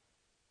 David.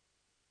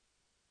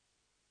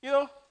 You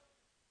know,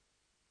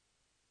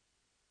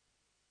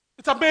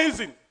 it's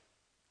amazing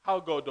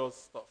how God does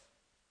stuff.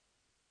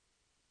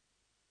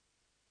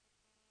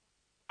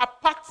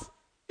 Apart,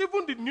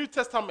 even the New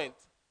Testament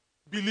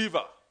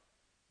believer,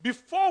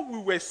 before we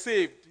were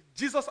saved,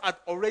 Jesus had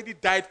already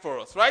died for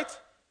us, right?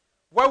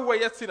 While we were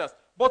yet sinners.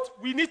 But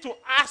we need to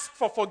ask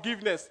for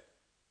forgiveness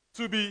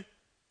to be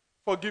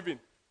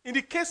forgiven. In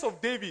the case of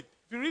David,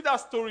 if you read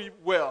that story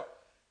well,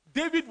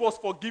 David was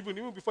forgiven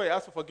even before he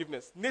asked for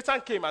forgiveness.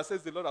 Nathan came and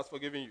says, the Lord has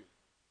forgiven you.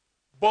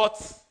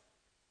 But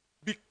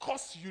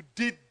because you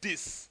did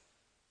this,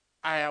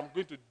 I am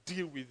going to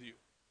deal with you.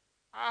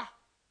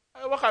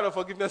 What kind of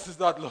forgiveness is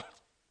that, Lord?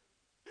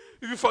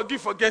 If you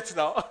forgive, forget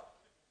now.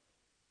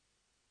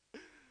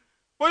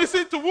 But you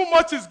see, to whom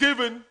much is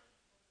given,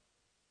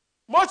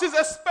 much is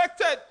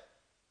expected.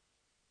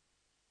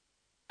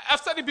 I've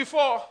said it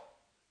before,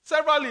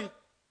 severally.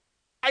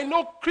 I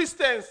know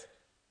Christians,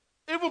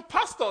 even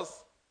pastors,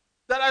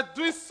 that are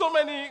doing so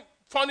many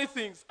funny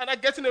things and are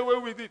getting away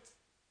with it.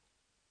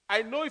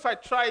 I know if I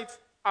try it,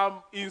 I'm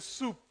in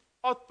soup,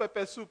 hot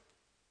pepper soup.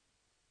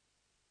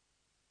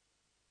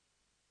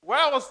 when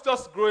I was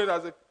just growing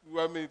as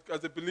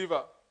a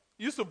believer,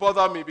 it used to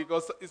bother me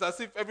because it's as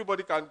if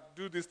everybody can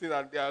do this thing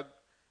and they are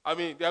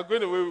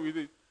going away with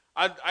it.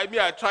 And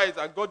I try it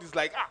and God is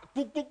like,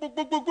 book, kilo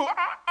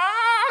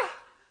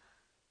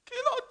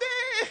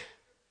day.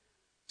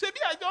 Maybe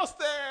I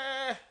just,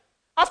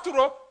 after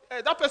all,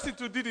 that person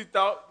too did it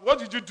now. What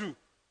did you do?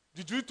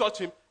 Did you touch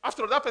him?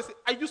 After all, that person,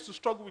 I used to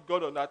struggle with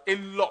God on that a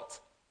lot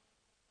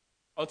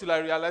until I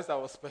realized I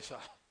was special.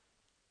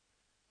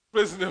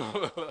 Praise the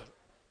Lord.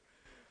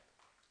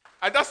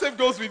 And that same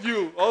goes with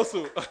you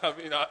also. If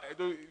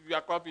you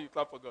are clapping, you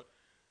clap for God.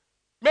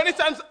 Many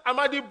times I'm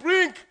at the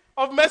brink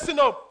of messing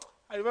up.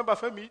 I remember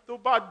Femi, no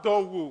bad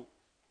dog.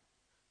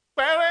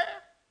 Pere,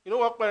 you know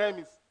what pere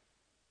means?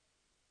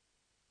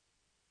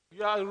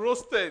 You are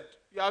roasted.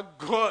 You are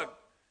gone.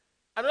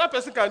 Another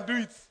person can do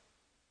it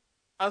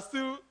and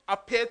still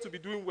appear to be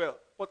doing well.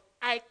 But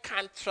I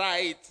can't try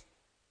it.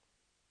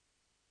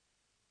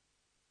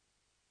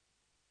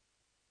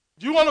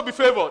 Do you want to be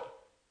favored?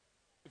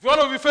 If you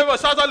want to be favored,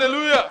 shout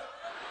hallelujah.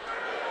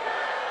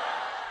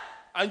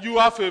 And you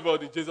are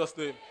favored in Jesus'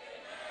 name.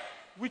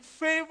 With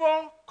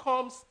favor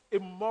comes a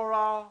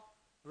moral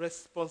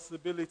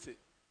responsibility.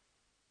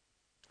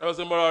 That was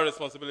a moral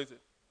responsibility.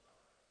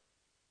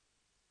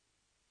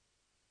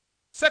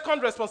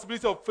 Second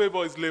responsibility of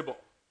favor is labor.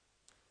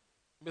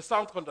 It may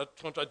sound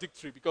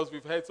contradictory because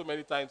we've heard so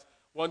many times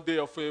 1 day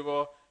of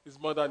favor is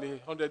more than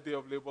 100 days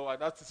of labor,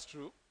 and that is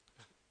true.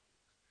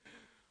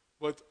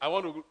 But I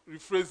want to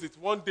rephrase it.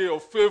 1 day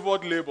of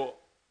favored labor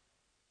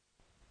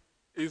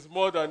is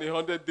more than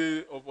 100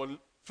 days of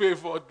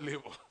unfavored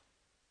labor.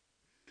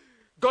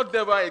 God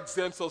never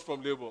exempts us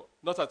from labor,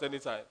 not at any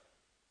time.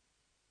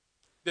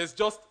 There's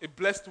just a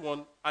blessed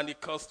one and a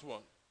cursed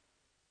one.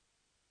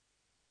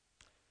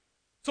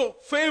 So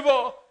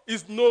favor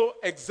is no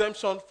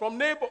exemption from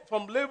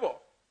labor.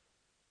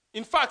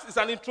 In fact, it's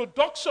an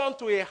introduction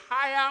to a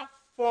higher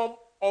form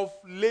of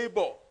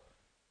labor.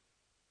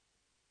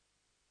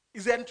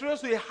 Is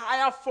introduced to a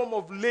higher form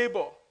of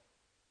labor.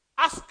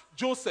 Ask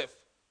Joseph.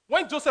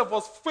 When Joseph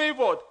was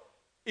favored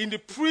in the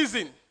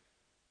prison,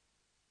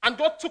 and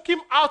God took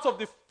him out of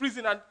the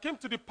prison and came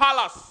to the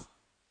palace,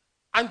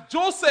 and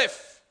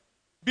Joseph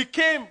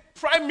became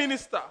prime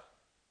minister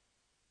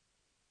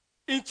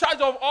in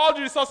charge of all the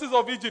resources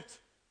of Egypt.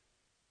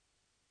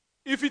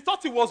 If he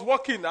thought he was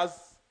working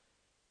as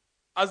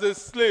a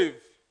slave,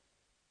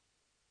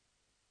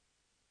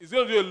 he's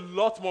going to do a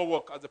lot more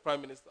work as a prime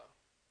minister.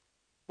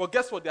 But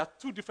guess what? There are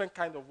two different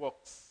kinds of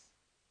works.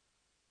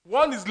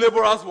 One is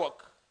laborer's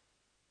work.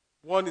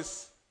 One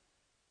is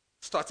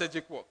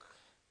strategic work.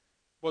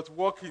 But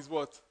work is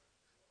what?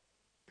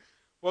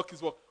 Work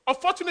is work.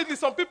 Unfortunately,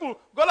 some people,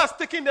 God has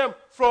taken them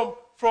from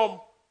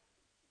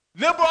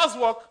laborer's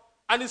work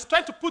and is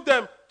trying to put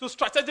them to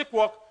strategic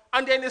work,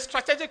 and they're in a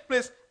strategic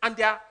place and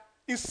they are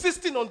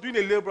insisting on doing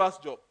a laborer's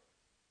job.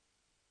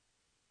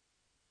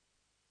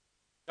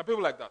 There are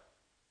people like that.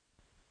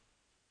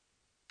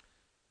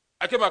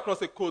 I came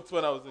across a quote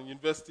when I was in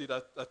university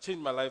that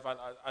changed my life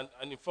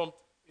and informed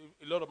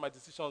a lot of my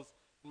decisions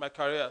in my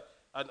career.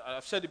 And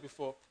I've shared it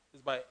before.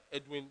 It's by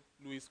Edwin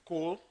Lewis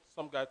Cole,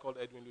 some guy called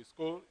Edwin Lewis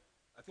Cole.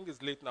 I think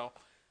he's late now.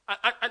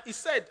 And he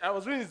said, I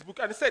was reading his book,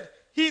 and he said,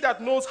 he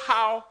that knows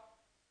how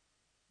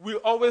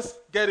will always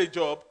get a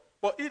job,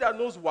 but he that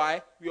knows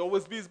why will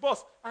always be his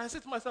boss. And I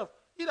said to myself,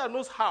 he that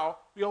knows how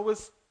will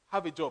always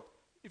have a job.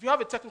 If you have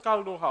a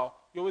technical know-how,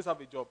 you always have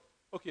a job.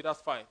 Okay,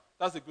 that's fine.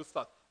 That's a good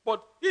start.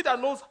 But he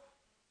that knows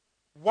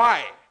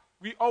why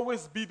we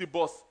always be the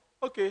boss.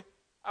 Okay,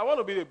 I want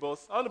to be the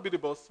boss. I want to be the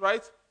boss,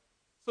 right?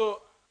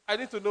 So I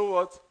need to know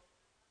what?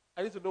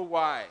 I need to know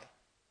why.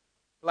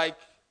 Like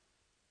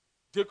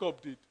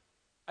Jacob did.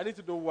 I need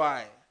to know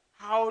why.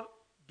 How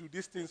do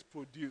these things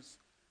produce?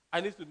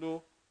 I need to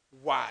know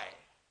why.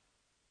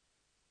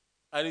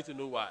 I need to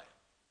know why.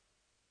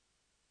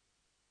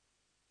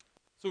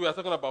 So we are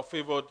talking about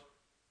favored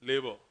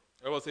labor.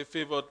 I will say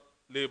favored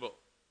labor.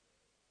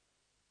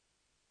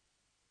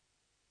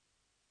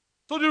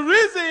 So the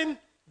reason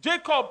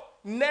Jacob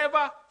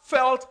never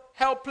felt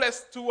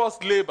helpless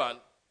towards Laban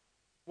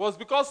was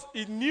because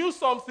he knew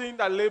something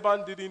that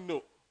Laban didn't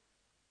know.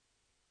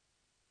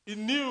 He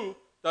knew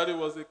that he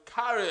was a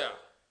carrier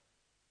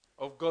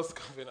of God's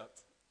covenant.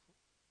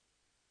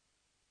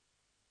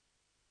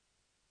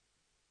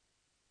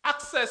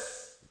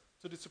 Access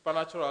to the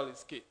supernatural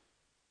is key.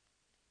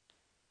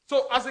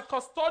 So as a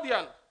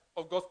custodian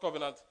of God's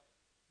covenant,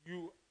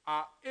 you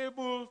are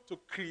able to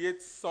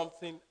create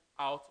something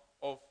out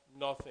of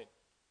nothing.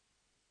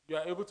 You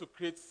are able to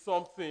create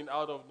something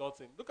out of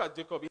nothing. Look at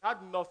Jacob. He had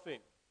nothing,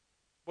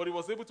 but he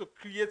was able to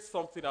create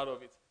something out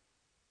of it.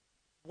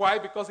 Why?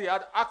 Because he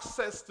had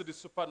access to the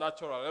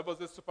supernatural. It was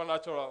the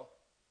supernatural.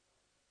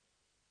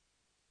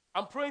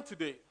 I'm praying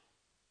today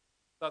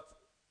that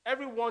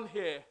everyone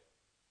here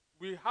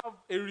will have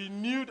a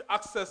renewed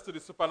access to the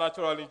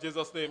supernatural in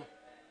Jesus' name.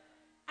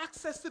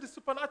 Access to the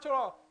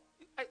supernatural.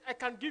 I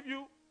can give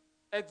you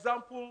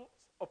examples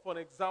upon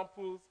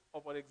examples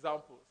upon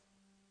examples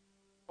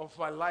of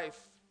my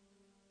life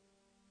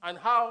and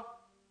how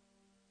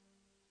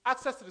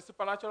access to the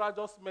supernatural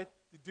just meant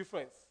the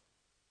difference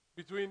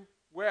between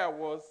where I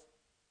was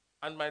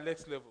and my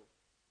next level.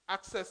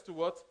 Access to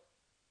what?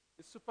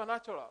 The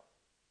supernatural.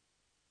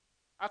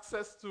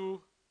 Access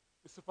to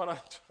the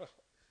supernatural.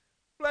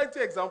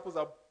 Plenty examples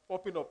are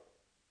popping up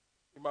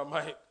in my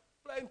mind.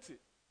 Plenty.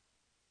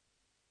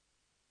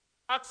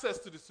 Access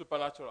to the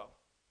supernatural.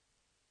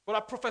 But I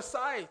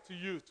prophesy to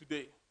you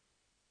today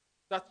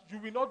that you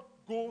will not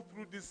go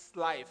through this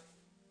life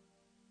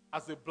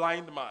as a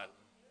blind man.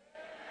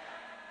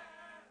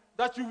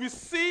 That you will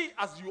see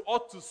as you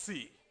ought to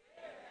see.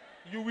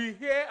 You will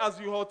hear as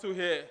you ought to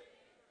hear.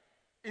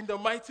 In the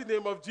mighty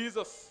name of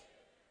Jesus.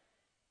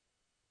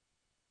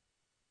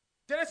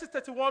 Genesis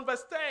 31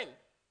 verse 10.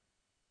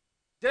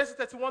 Genesis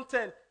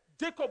 31:10.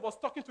 Jacob was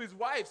talking to his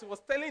wives. He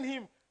was telling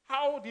him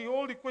how the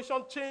whole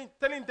equation changed,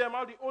 telling them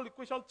how the whole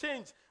equation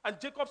changed. And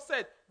Jacob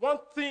said, one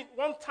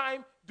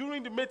time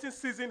during the mating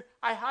season,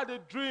 I had a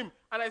dream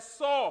and I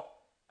saw,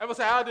 everyone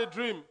say, I had a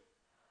dream.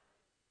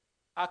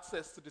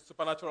 Access to the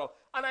supernatural.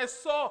 And I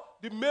saw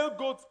the male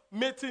goats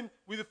mating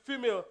with the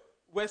female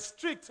were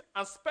streaked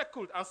and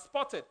speckled and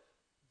spotted.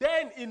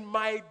 Then in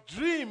my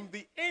dream,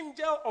 the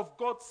angel of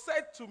God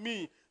said to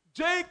me,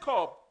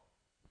 Jacob.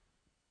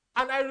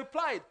 And I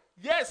replied,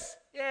 yes,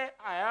 here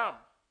I am.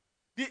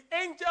 The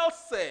angel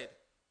said,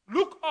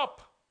 look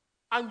up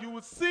and you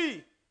will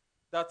see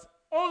that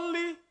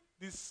only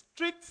the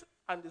streaked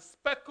and the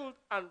speckled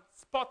and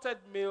spotted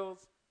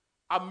males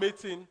are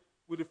mating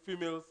with the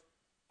females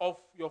of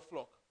your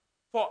flock.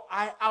 For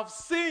I have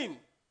seen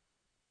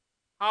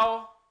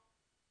how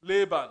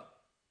Laban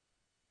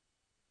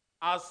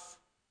has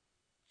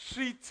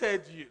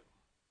treated you.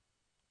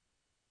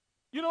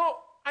 You know,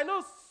 I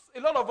know a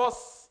lot of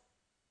us,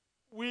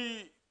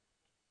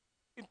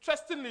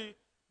 interestingly,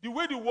 the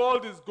way the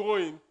world is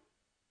going,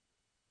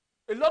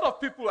 a lot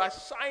of people are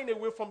shying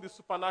away from the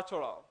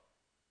supernatural.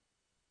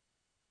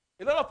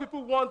 A lot of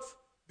people want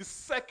the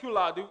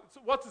secular,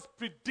 what is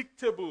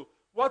predictable,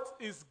 what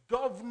is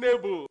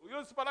governable. You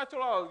know,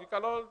 supernatural, you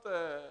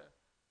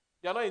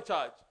are not in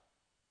charge.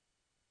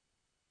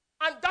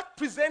 And that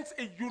presents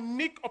a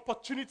unique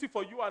opportunity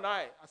for you and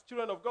I as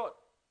children of God.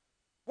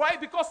 Why?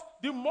 Because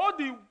the more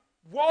the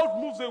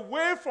world moves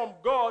away from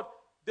God,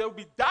 there will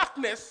be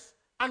darkness,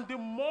 and the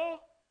more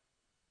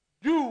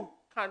you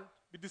can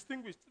be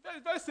distinguished. Very,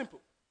 very simple.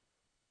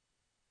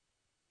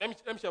 Let me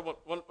share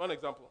one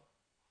example.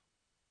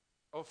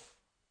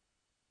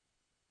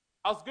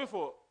 I was going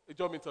for a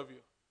job interview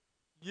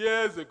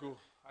years ago.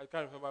 I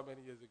can't remember how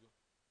many years ago.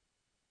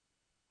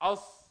 I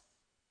was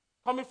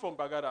coming from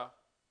Bagada.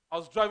 I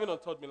was driving on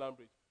 3rd Milan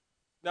Bridge.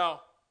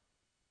 Now,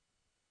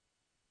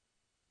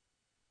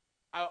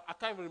 I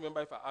can't even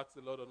remember if I asked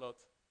the Lord or not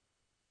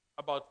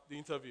about the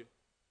interview.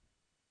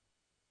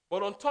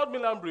 But on 3rd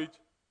Milan Bridge,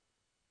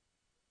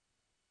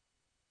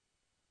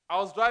 I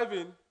was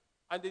driving,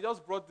 and they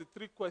just brought the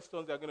 3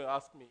 questions they're going to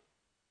ask me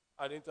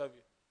at the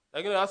interview.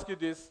 They're going to ask you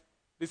this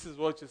is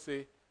what you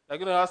say. They're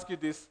going to ask you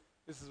this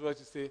is what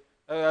you say.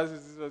 This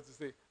is what you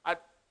say.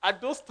 At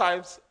those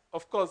times,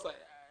 of course,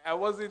 I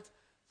wasn't,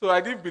 so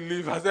I didn't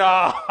believe. I said,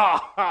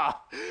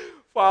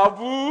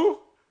 Fabu,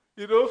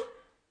 you know.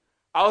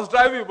 I was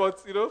driving,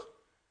 but, you know,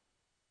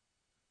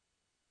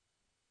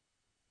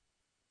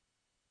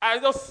 I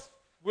just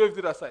waved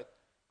it aside.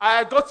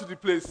 I got to the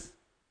place.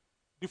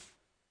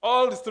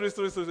 All the stories.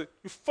 The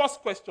first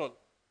question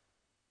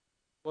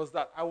was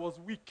that I was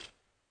weak.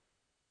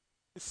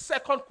 The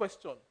second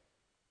question,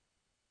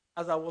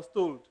 as I was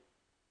told.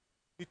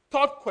 The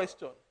third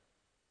question,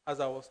 as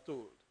I was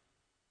told.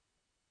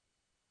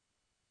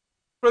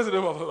 Praise the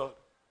name of the Lord.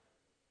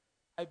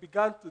 I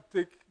began to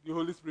take the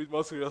Holy Spirit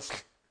more seriously.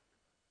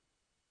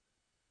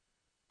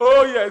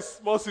 Oh yes,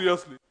 more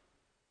seriously.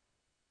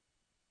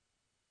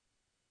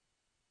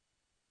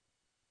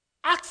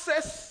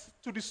 Access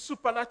to the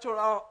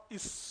supernatural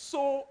is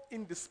so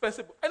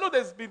indispensable. I know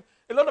there's been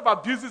a lot of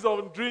abuses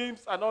on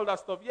dreams and all that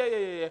stuff.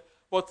 Yeah.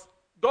 But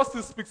God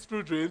still speaks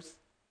through dreams.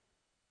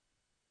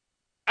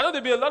 I know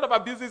there's been a lot of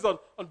abuses on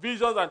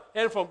visions and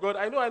hearing from God.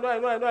 I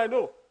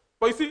know.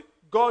 But you see,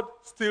 God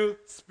still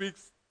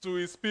speaks to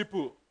his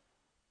people.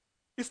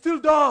 He still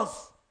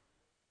does.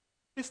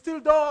 He still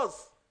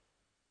does.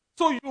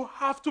 So you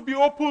have to be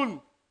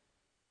open.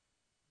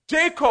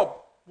 Jacob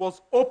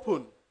was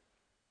open.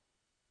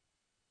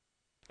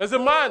 There's a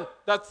man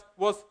that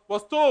was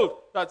told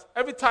that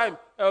every time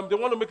they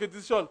want to make a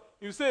decision,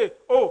 you say,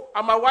 oh,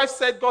 and my wife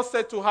said, God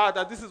said to her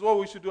that this is what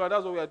we should do, and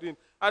that's what we are doing.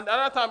 And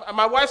another time, and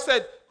my wife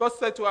said, God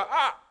said to her,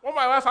 when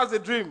my wife has a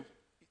dream,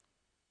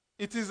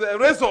 it is a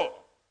razor.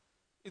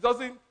 It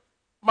doesn't,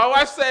 my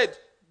wife said,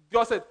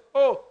 God said,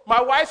 oh,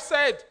 my wife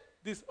said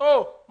this.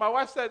 Oh, my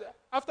wife said,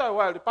 after a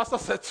while, the pastor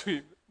said to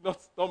him, not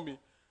me.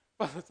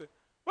 The pastor said,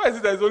 why is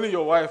it that it's only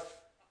your wife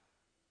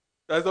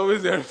that's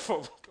always hearing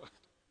from God?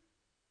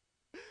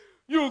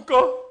 You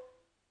go.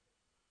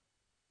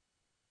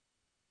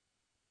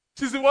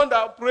 She's the one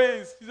that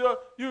prays. You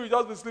will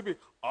just be sleeping.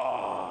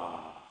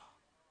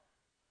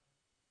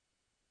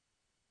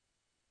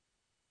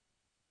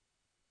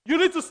 You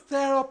need to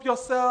stir up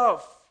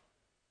yourself.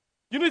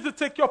 You need to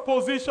take your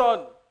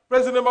position.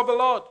 Praise the name of the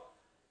Lord.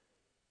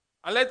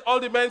 And let all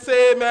the men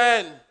say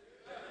amen. Amen.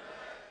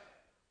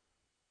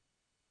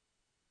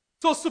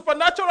 So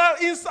supernatural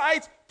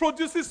insight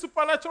produces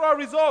supernatural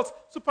results.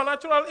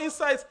 Supernatural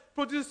insights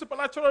produces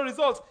supernatural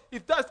results.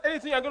 If that's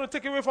anything you're going to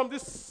take away from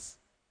this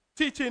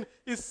teaching,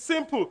 is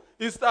simple.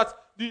 Is that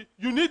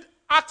you need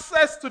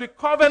access to the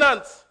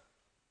covenant.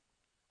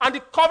 And the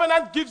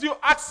covenant gives you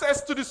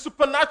access to the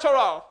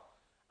supernatural.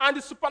 And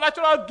the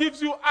supernatural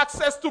gives you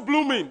access to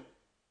blooming,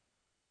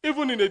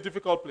 even in a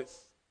difficult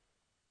place.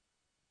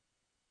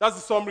 That's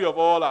the summary of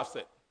all I've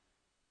said.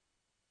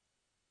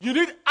 You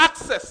need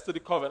access to the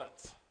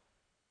covenant.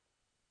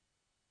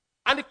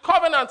 And the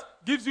covenant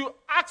gives you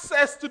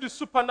access to the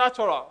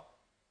supernatural.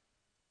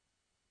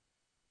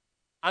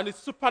 And the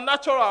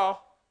supernatural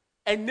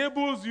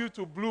enables you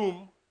to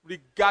bloom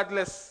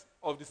regardless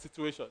of the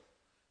situation,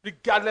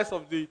 regardless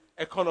of the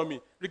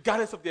economy,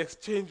 regardless of the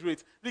exchange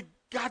rate,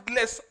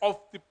 regardless of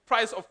the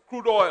price of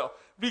crude oil,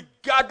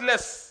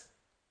 regardless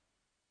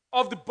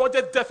of the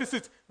budget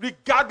deficit,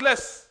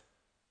 regardless.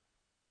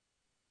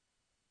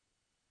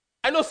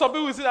 I know some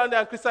people will sit down there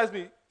and criticize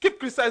me. Keep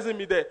criticizing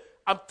me there.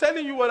 I'm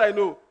telling you what I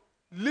know.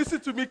 Listen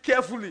to me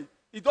carefully.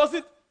 It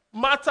doesn't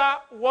matter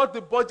what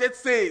the budget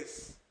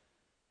says.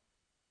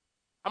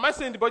 Am I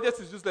saying the budget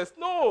is useless?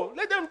 No.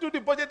 Let them do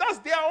the budget. That's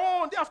their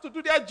own. They have to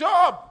do their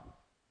job.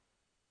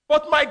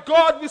 But my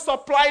God will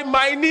supply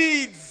my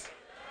needs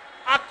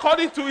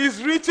according to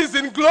his riches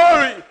in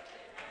glory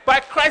by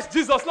Christ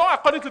Jesus. Not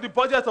according to the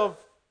budget of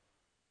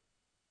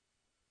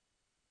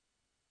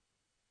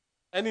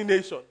any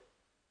nation.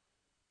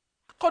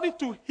 According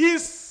to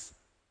his.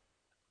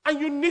 And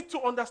you need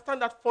to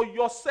understand that for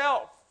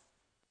yourself.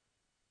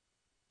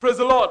 Praise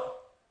the Lord.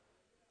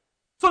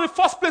 So the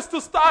first place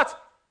to start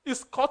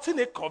is cutting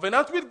a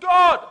covenant with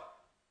God.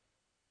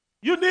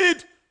 You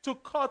need to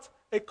cut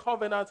a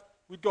covenant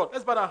with God.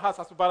 Let's bow our hearts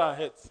as we bow our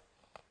heads,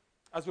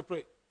 as we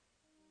pray.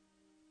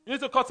 You need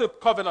to cut a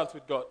covenant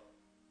with God.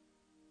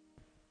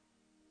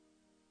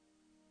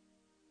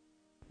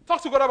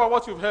 Talk to God about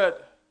what you've heard.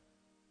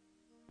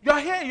 You are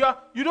here,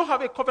 you don't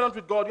have a covenant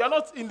with God. You are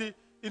not in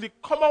the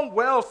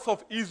commonwealth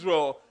of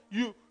Israel.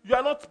 You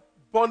are not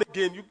born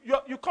again.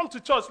 You come to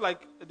church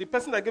like the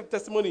person that gave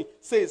testimony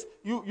says.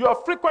 You are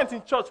frequent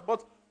in church,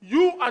 but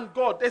you and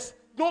God,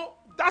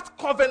 that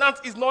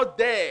covenant is not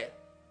there.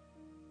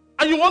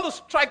 And you want to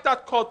strike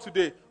that chord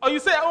today. Or you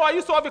say, I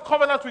used to have a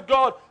covenant with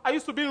God. I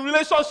used to be in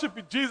relationship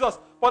with Jesus,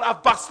 but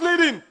I've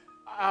backslidden.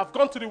 I've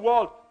gone to the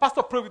world.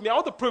 Pastor, pray with me. I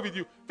want to pray with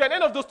you. If you're in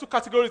any of those two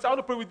categories, I want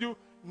to pray with you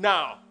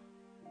now.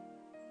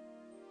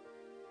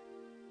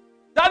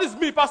 That is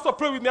me, Pastor,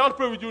 pray with me. I want to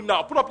pray with you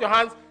now. Put up your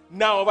hands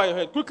now over your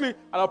head. Quickly, and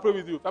I'll pray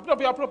with you. If I put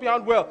up your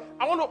hand well.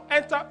 I want to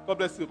enter. God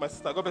bless you, my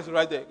sister. God bless you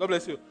right there. God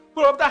bless you.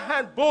 Put up that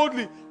hand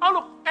boldly. I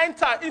want to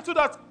enter into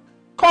that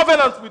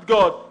covenant with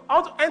God. I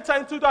want to enter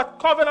into that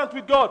covenant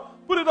with God.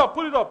 Put it up,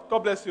 put it up. God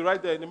bless you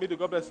right there in the middle.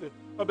 God bless you.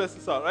 God bless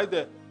you, sir. Right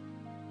there.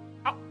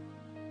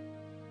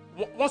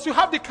 Once you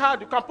have the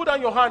card, you can put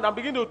down your hand and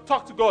begin to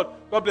talk to God.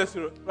 God bless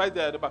you. Right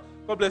there at the back.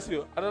 God bless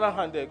you. Another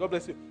hand there. God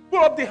bless you.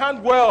 Put up the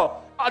hand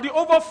well. At the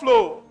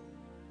overflow.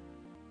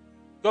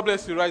 God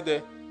bless you right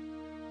there.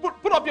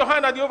 Put up your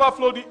hand at the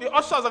overflow. The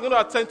ushers are going to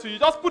attend to you.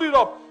 Just put it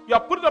up. You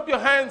are putting up your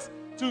hands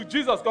to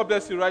Jesus. God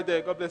bless you right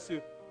there. God bless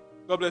you.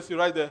 God bless you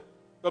right there.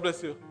 God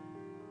bless you.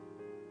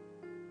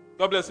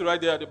 God bless you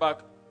right there at the back.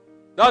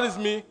 That is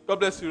me. God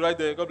bless you right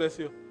there. God bless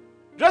you.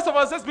 The rest of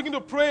us, let's begin to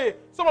pray.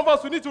 Some of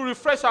us, we need to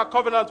refresh our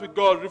covenant with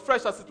God.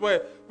 Refresh, as it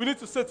were. We need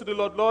to say to the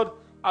Lord, Lord,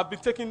 I've been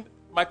taking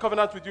my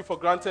covenant with you for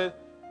granted.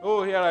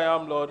 Oh, here I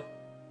am, Lord.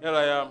 Here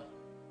I am.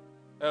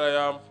 Here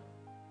I am.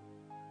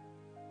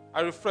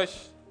 I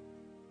refresh.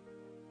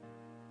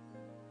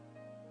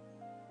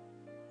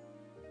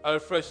 I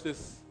refresh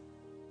this.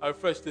 I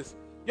refresh this.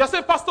 You're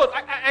saying, Pastor,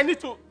 I need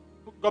to.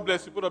 God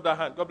bless you. Put up that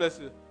hand. God bless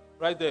you.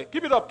 Right there.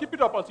 Keep it up. Keep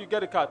it up until you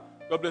get a card.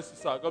 God bless you,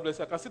 sir. God bless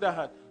you. I can see that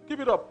hand. Keep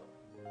it up.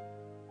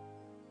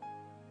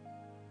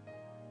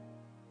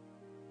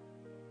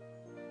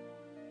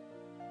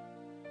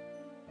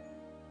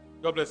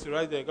 God bless you.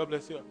 Right there. God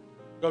bless you.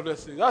 God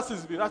bless you. That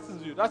is you. That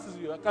is you. That is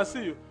you. I can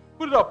see you.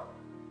 Put it up.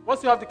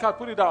 Once you have the card,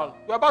 put it down.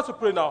 We're about to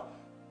pray now.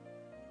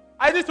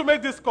 I need to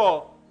make this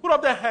call. Put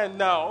up the hand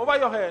now. Over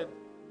your head.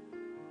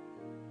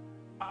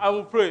 I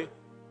will pray.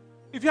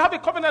 If you have a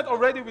covenant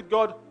already with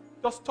God,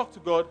 just talk to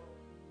God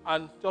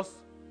and just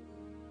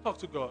talk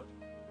to God.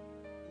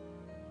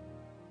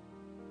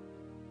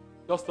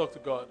 Just talk to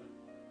God.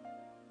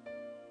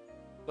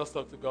 Just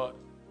talk to God.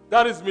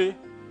 That is me.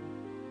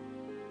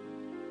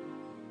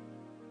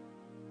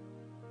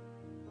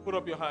 Put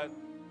up your hand.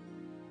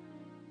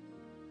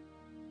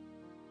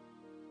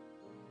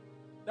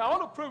 Now I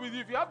want to pray with you.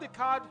 If you have the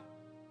card,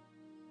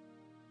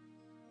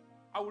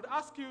 I would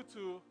ask you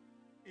to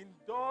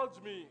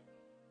indulge me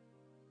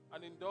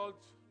and indulge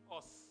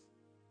us.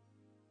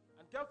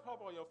 And get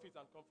up on your feet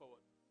and come forward.